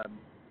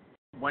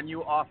 When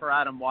you offer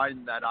Adam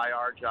Wyden that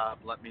IR job,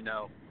 let me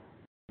know.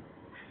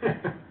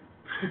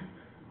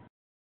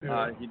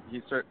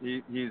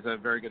 He's a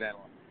very good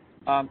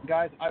analyst.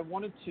 Guys, I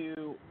wanted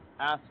to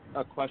ask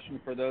a question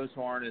for those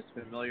who aren't as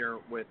familiar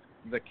with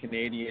the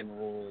Canadian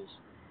rules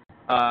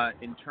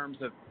in terms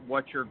of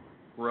what your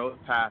growth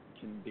path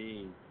can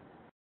be.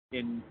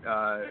 in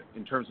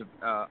terms of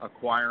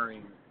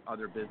acquiring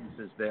other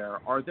businesses there.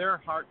 Are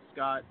there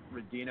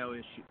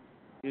Hart-Scott-Rodino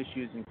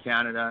issues in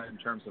Canada in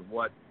terms of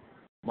what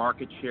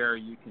market share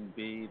you can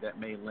be that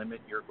may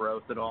limit your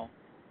growth at all?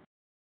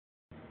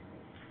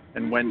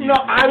 And when do you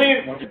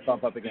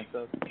bump up against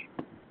those?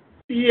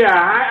 Yeah,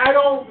 I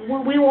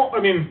don't. We won't.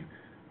 I mean,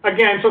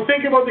 again, so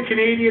think about the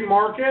Canadian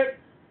market.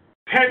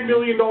 $10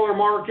 million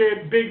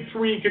market, big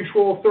three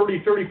control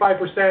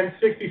 30-35%,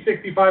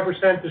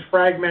 60-65% is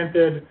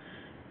fragmented.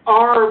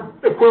 Our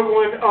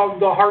equivalent of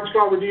the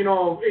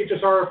Hart-Scott-Rodino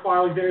HSR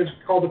filing is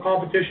called the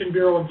Competition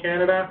Bureau in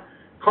Canada.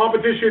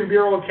 Competition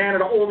Bureau of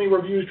Canada only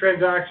reviews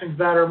transactions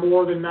that are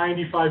more than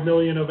 $95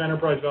 million of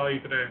enterprise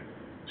value today.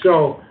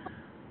 So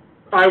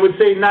I would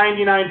say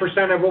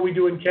 99% of what we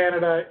do in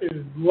Canada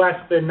is less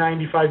than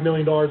 $95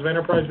 million of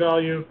enterprise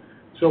value.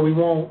 So we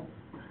won't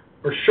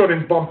or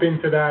shouldn't bump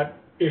into that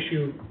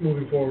issue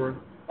moving forward.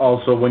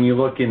 Also, when you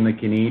look in the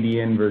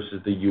Canadian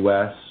versus the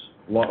U.S.,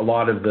 a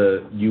lot of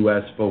the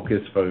U.S.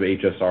 focus for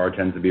HSR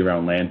tends to be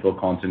around landfill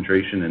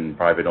concentration and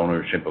private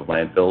ownership of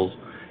landfills.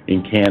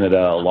 In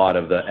Canada, a lot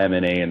of the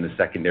M&A and the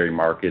secondary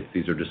markets,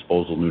 these are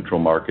disposal neutral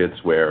markets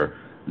where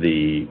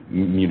the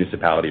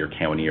municipality or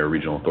county or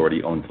regional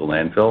authority owns the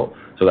landfill.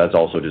 So that's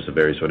also just a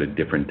very sort of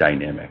different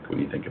dynamic when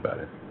you think about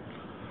it.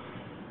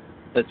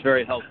 That's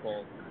very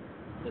helpful.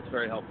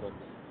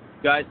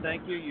 Guys,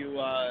 thank you.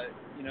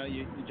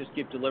 You just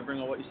keep delivering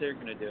on what you say you're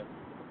going to do.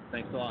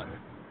 Thanks a lot.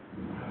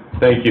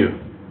 Thank you.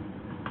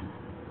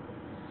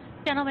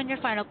 Gentlemen, your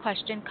final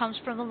question comes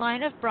from the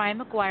line of Brian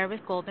Maguire with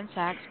Goldman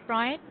Sachs.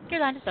 Brian, your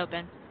line is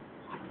open.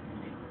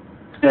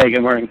 Hey,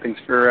 good morning. Thanks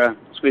for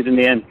squeezing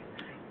me in.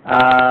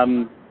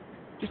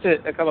 Just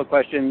a couple of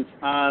questions.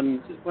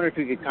 Just wonder if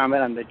you could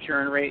comment on the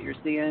churn rate you're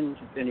seeing,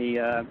 just any,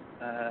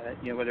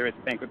 whether it's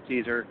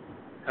bankruptcies or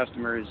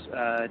customers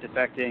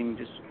defecting,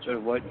 just sort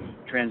of what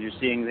trends you're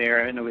seeing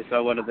there. I know we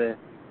saw one of the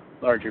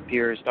larger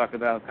peers talk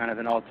about kind of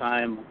an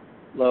all-time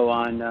low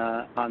on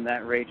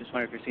that rate. Just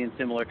wonder if you're seeing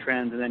similar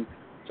trends. And then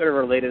sort of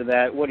related to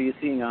that, what are you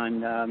seeing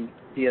on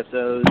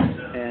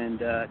DSOs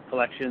and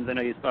collections? I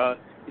know you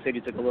said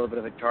you took a little bit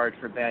of a charge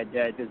for bad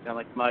debt. It didn't sound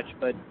like much,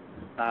 but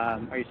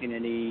are you seeing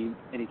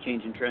any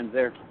change in trends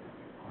there?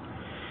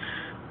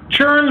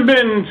 Churn's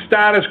been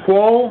status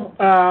quo,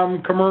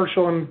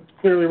 commercial and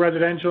clearly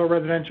residential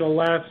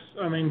less.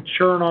 I mean,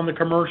 churn on the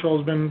commercial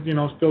has been,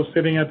 still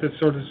sitting at this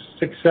sort of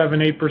 6, 7,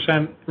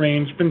 8%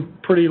 range. It's been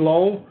pretty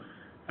low.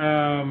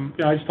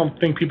 I just don't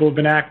think people have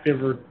been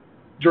active or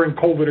during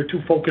COVID are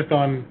too focused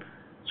on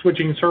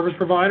switching service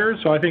providers.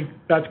 So I think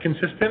that's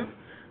consistent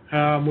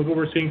with what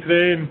we're seeing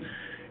today.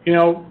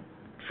 And,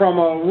 from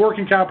a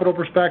working capital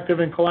perspective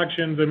and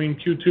collections, I mean,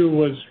 Q2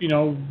 was,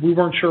 we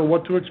weren't sure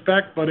what to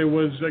expect, but it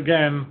was,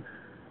 again,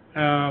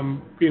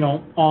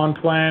 on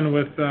plan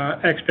with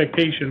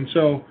expectations.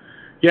 So,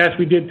 yes,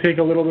 we did take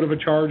a little bit of a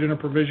charge and a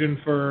provision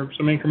for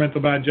some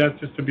incremental bad debts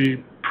just to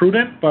be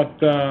prudent,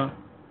 but,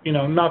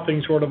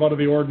 nothing sort of out of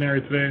the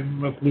ordinary today.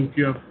 Unless, Luke,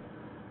 you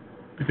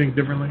think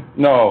differently?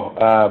 No,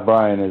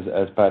 Brian,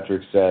 as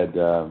Patrick said,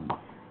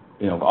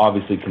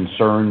 obviously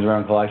concerns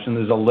around collection.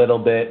 There's a little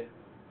bit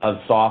of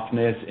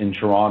softness in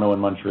Toronto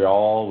and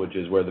Montreal, which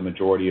is where the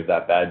majority of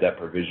that bad debt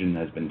provision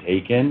has been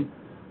taken.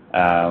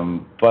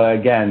 But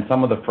again,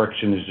 some of the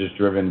friction is just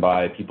driven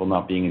by people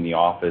not being in the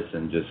office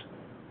and just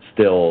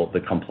still the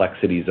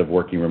complexities of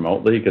working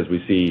remotely, because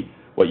we see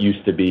what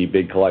used to be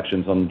big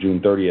collections on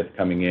June 30th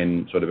coming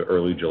in sort of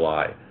early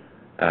July.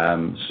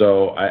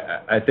 So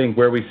I think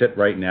where we sit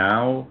right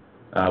now,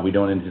 we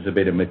don't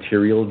anticipate a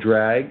material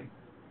drag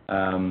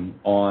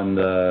on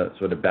the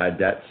sort of bad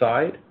debt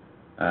side,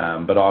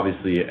 but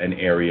obviously an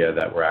area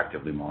that we're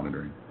actively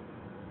monitoring.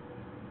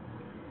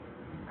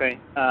 Okay.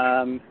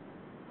 And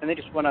then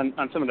just one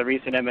on some of the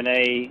recent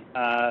M&A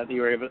that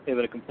you were able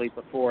to complete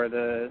before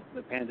the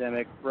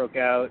pandemic broke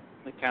out,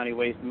 the county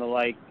waste and the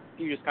like.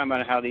 Can you just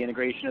comment on how the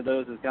integration of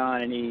those has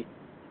gone? Any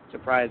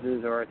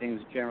surprises, or are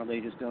things generally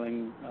just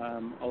going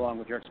along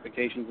with your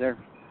expectations there?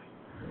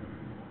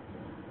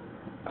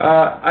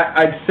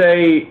 I'd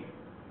say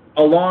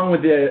along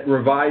with the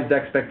revised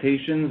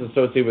expectations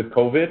associated with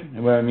COVID,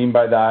 and what I mean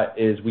by that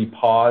is we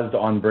paused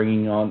on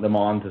bringing them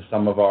on to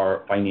some of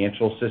our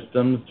financial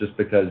systems, just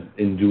because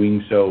in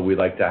doing so we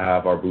like to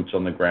have our boots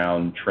on the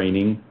ground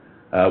training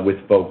with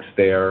folks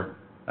there.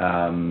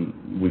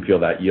 We feel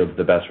that yields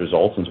the best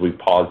results, and so we've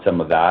paused some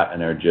of that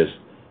and are just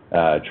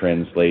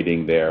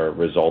translating their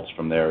results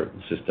from their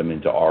system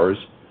into ours.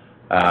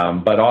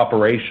 But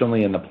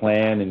operationally, in the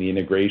plan and the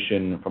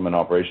integration from an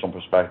operational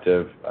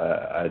perspective,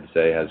 I'd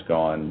say has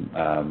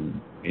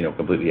gone,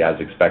 completely as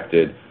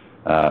expected.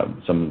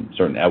 Some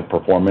certain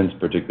outperformance,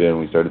 particularly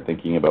when we started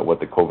thinking about what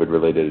the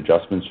COVID-related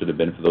adjustments should have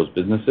been for those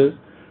businesses.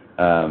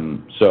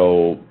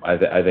 So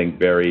I think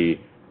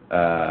very,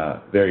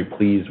 very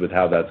pleased with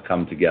how that's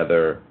come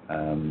together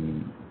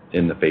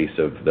in the face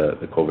of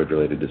the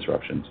COVID-related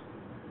disruptions.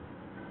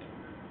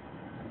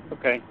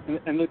 Okay.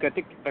 And Luke, I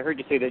think I heard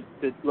you say that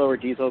the lower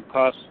diesel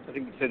costs, I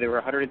think you said they were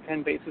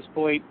 110 basis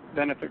point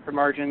benefit for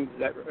margins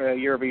that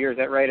year over year. Is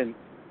that right? And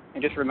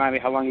And just remind me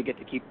how long you get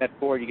to keep that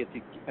for. You get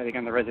to, I think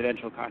on the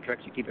residential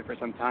contracts, you keep it for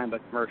some time,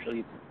 but commercial,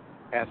 you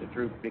pass it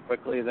through pretty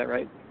quickly. Is that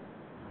right?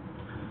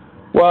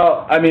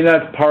 Well, I mean,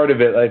 that's part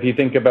of it. Like, if you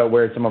think about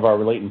where some of our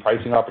latent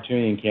pricing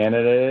opportunity in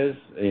Canada is,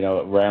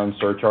 around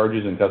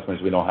surcharges and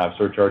customers we don't have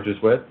surcharges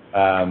with.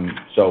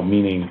 So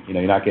meaning,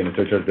 you're not getting a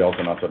surcharge, but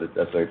also not sort of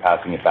necessarily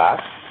passing it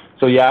back.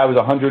 So yeah, it was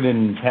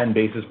 110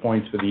 basis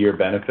points for the year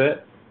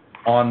benefit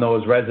on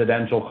those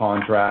residential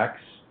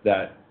contracts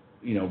that,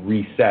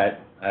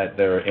 reset at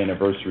their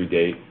anniversary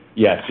date.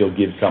 Yes, you'll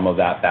give some of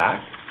that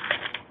back.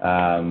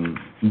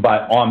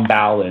 But on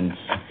balance,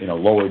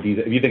 lower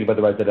diesel. If you think about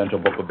the residential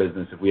book of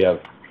business, if we have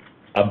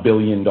 $1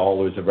 billion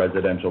of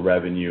residential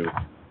revenue,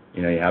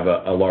 you have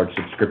a large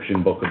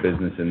subscription book of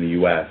business in the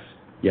U.S.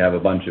 You have a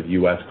bunch of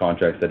U.S.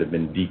 contracts that have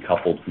been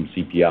decoupled from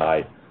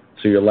CPI.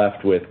 So you're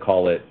left with,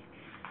 call it,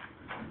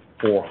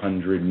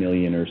 $400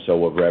 million or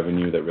so of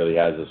revenue that really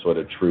has a sort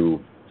of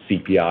true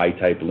CPI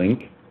type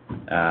link.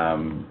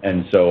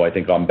 And so I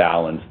think on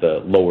balance,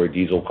 the lower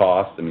diesel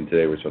costs,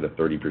 today we're sort of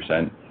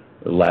 30%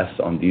 less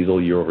on diesel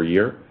year over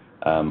year.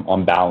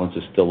 On balance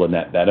is still a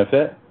net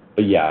benefit.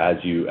 But yeah, as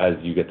you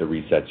get the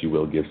resets, you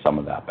will give some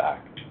of that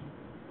back.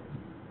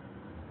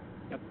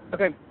 Yep.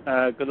 Okay.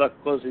 Good luck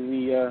closing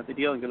the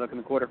deal, and good luck in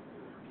the quarter.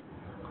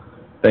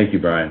 Thank you,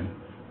 Brian.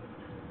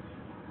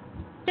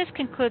 This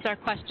concludes our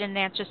question and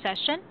answer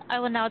session. I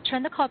will now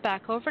turn the call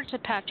back over to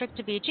Patrick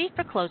Dovigi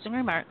for closing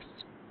remarks.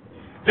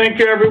 Thank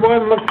you,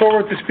 everyone. Look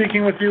forward to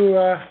speaking with you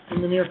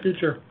in the near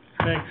future.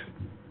 Thanks.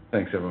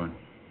 Thanks, everyone.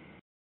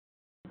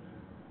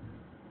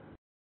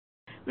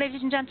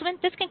 Ladies and gentlemen,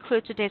 this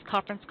concludes today's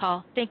conference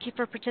call. Thank you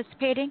for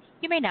participating.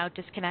 You may now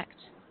disconnect.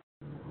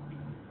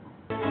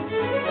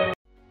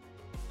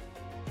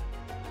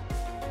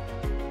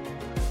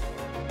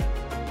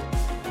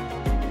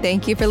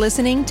 Thank you for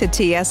listening to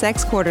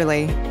TSX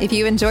Quarterly. If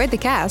you enjoyed the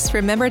cast,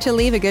 remember to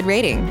leave a good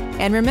rating.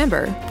 And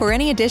remember, for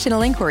any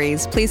additional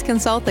inquiries, please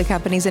consult the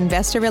company's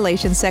investor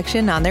relations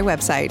section on their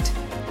website.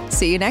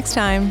 See you next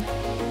time.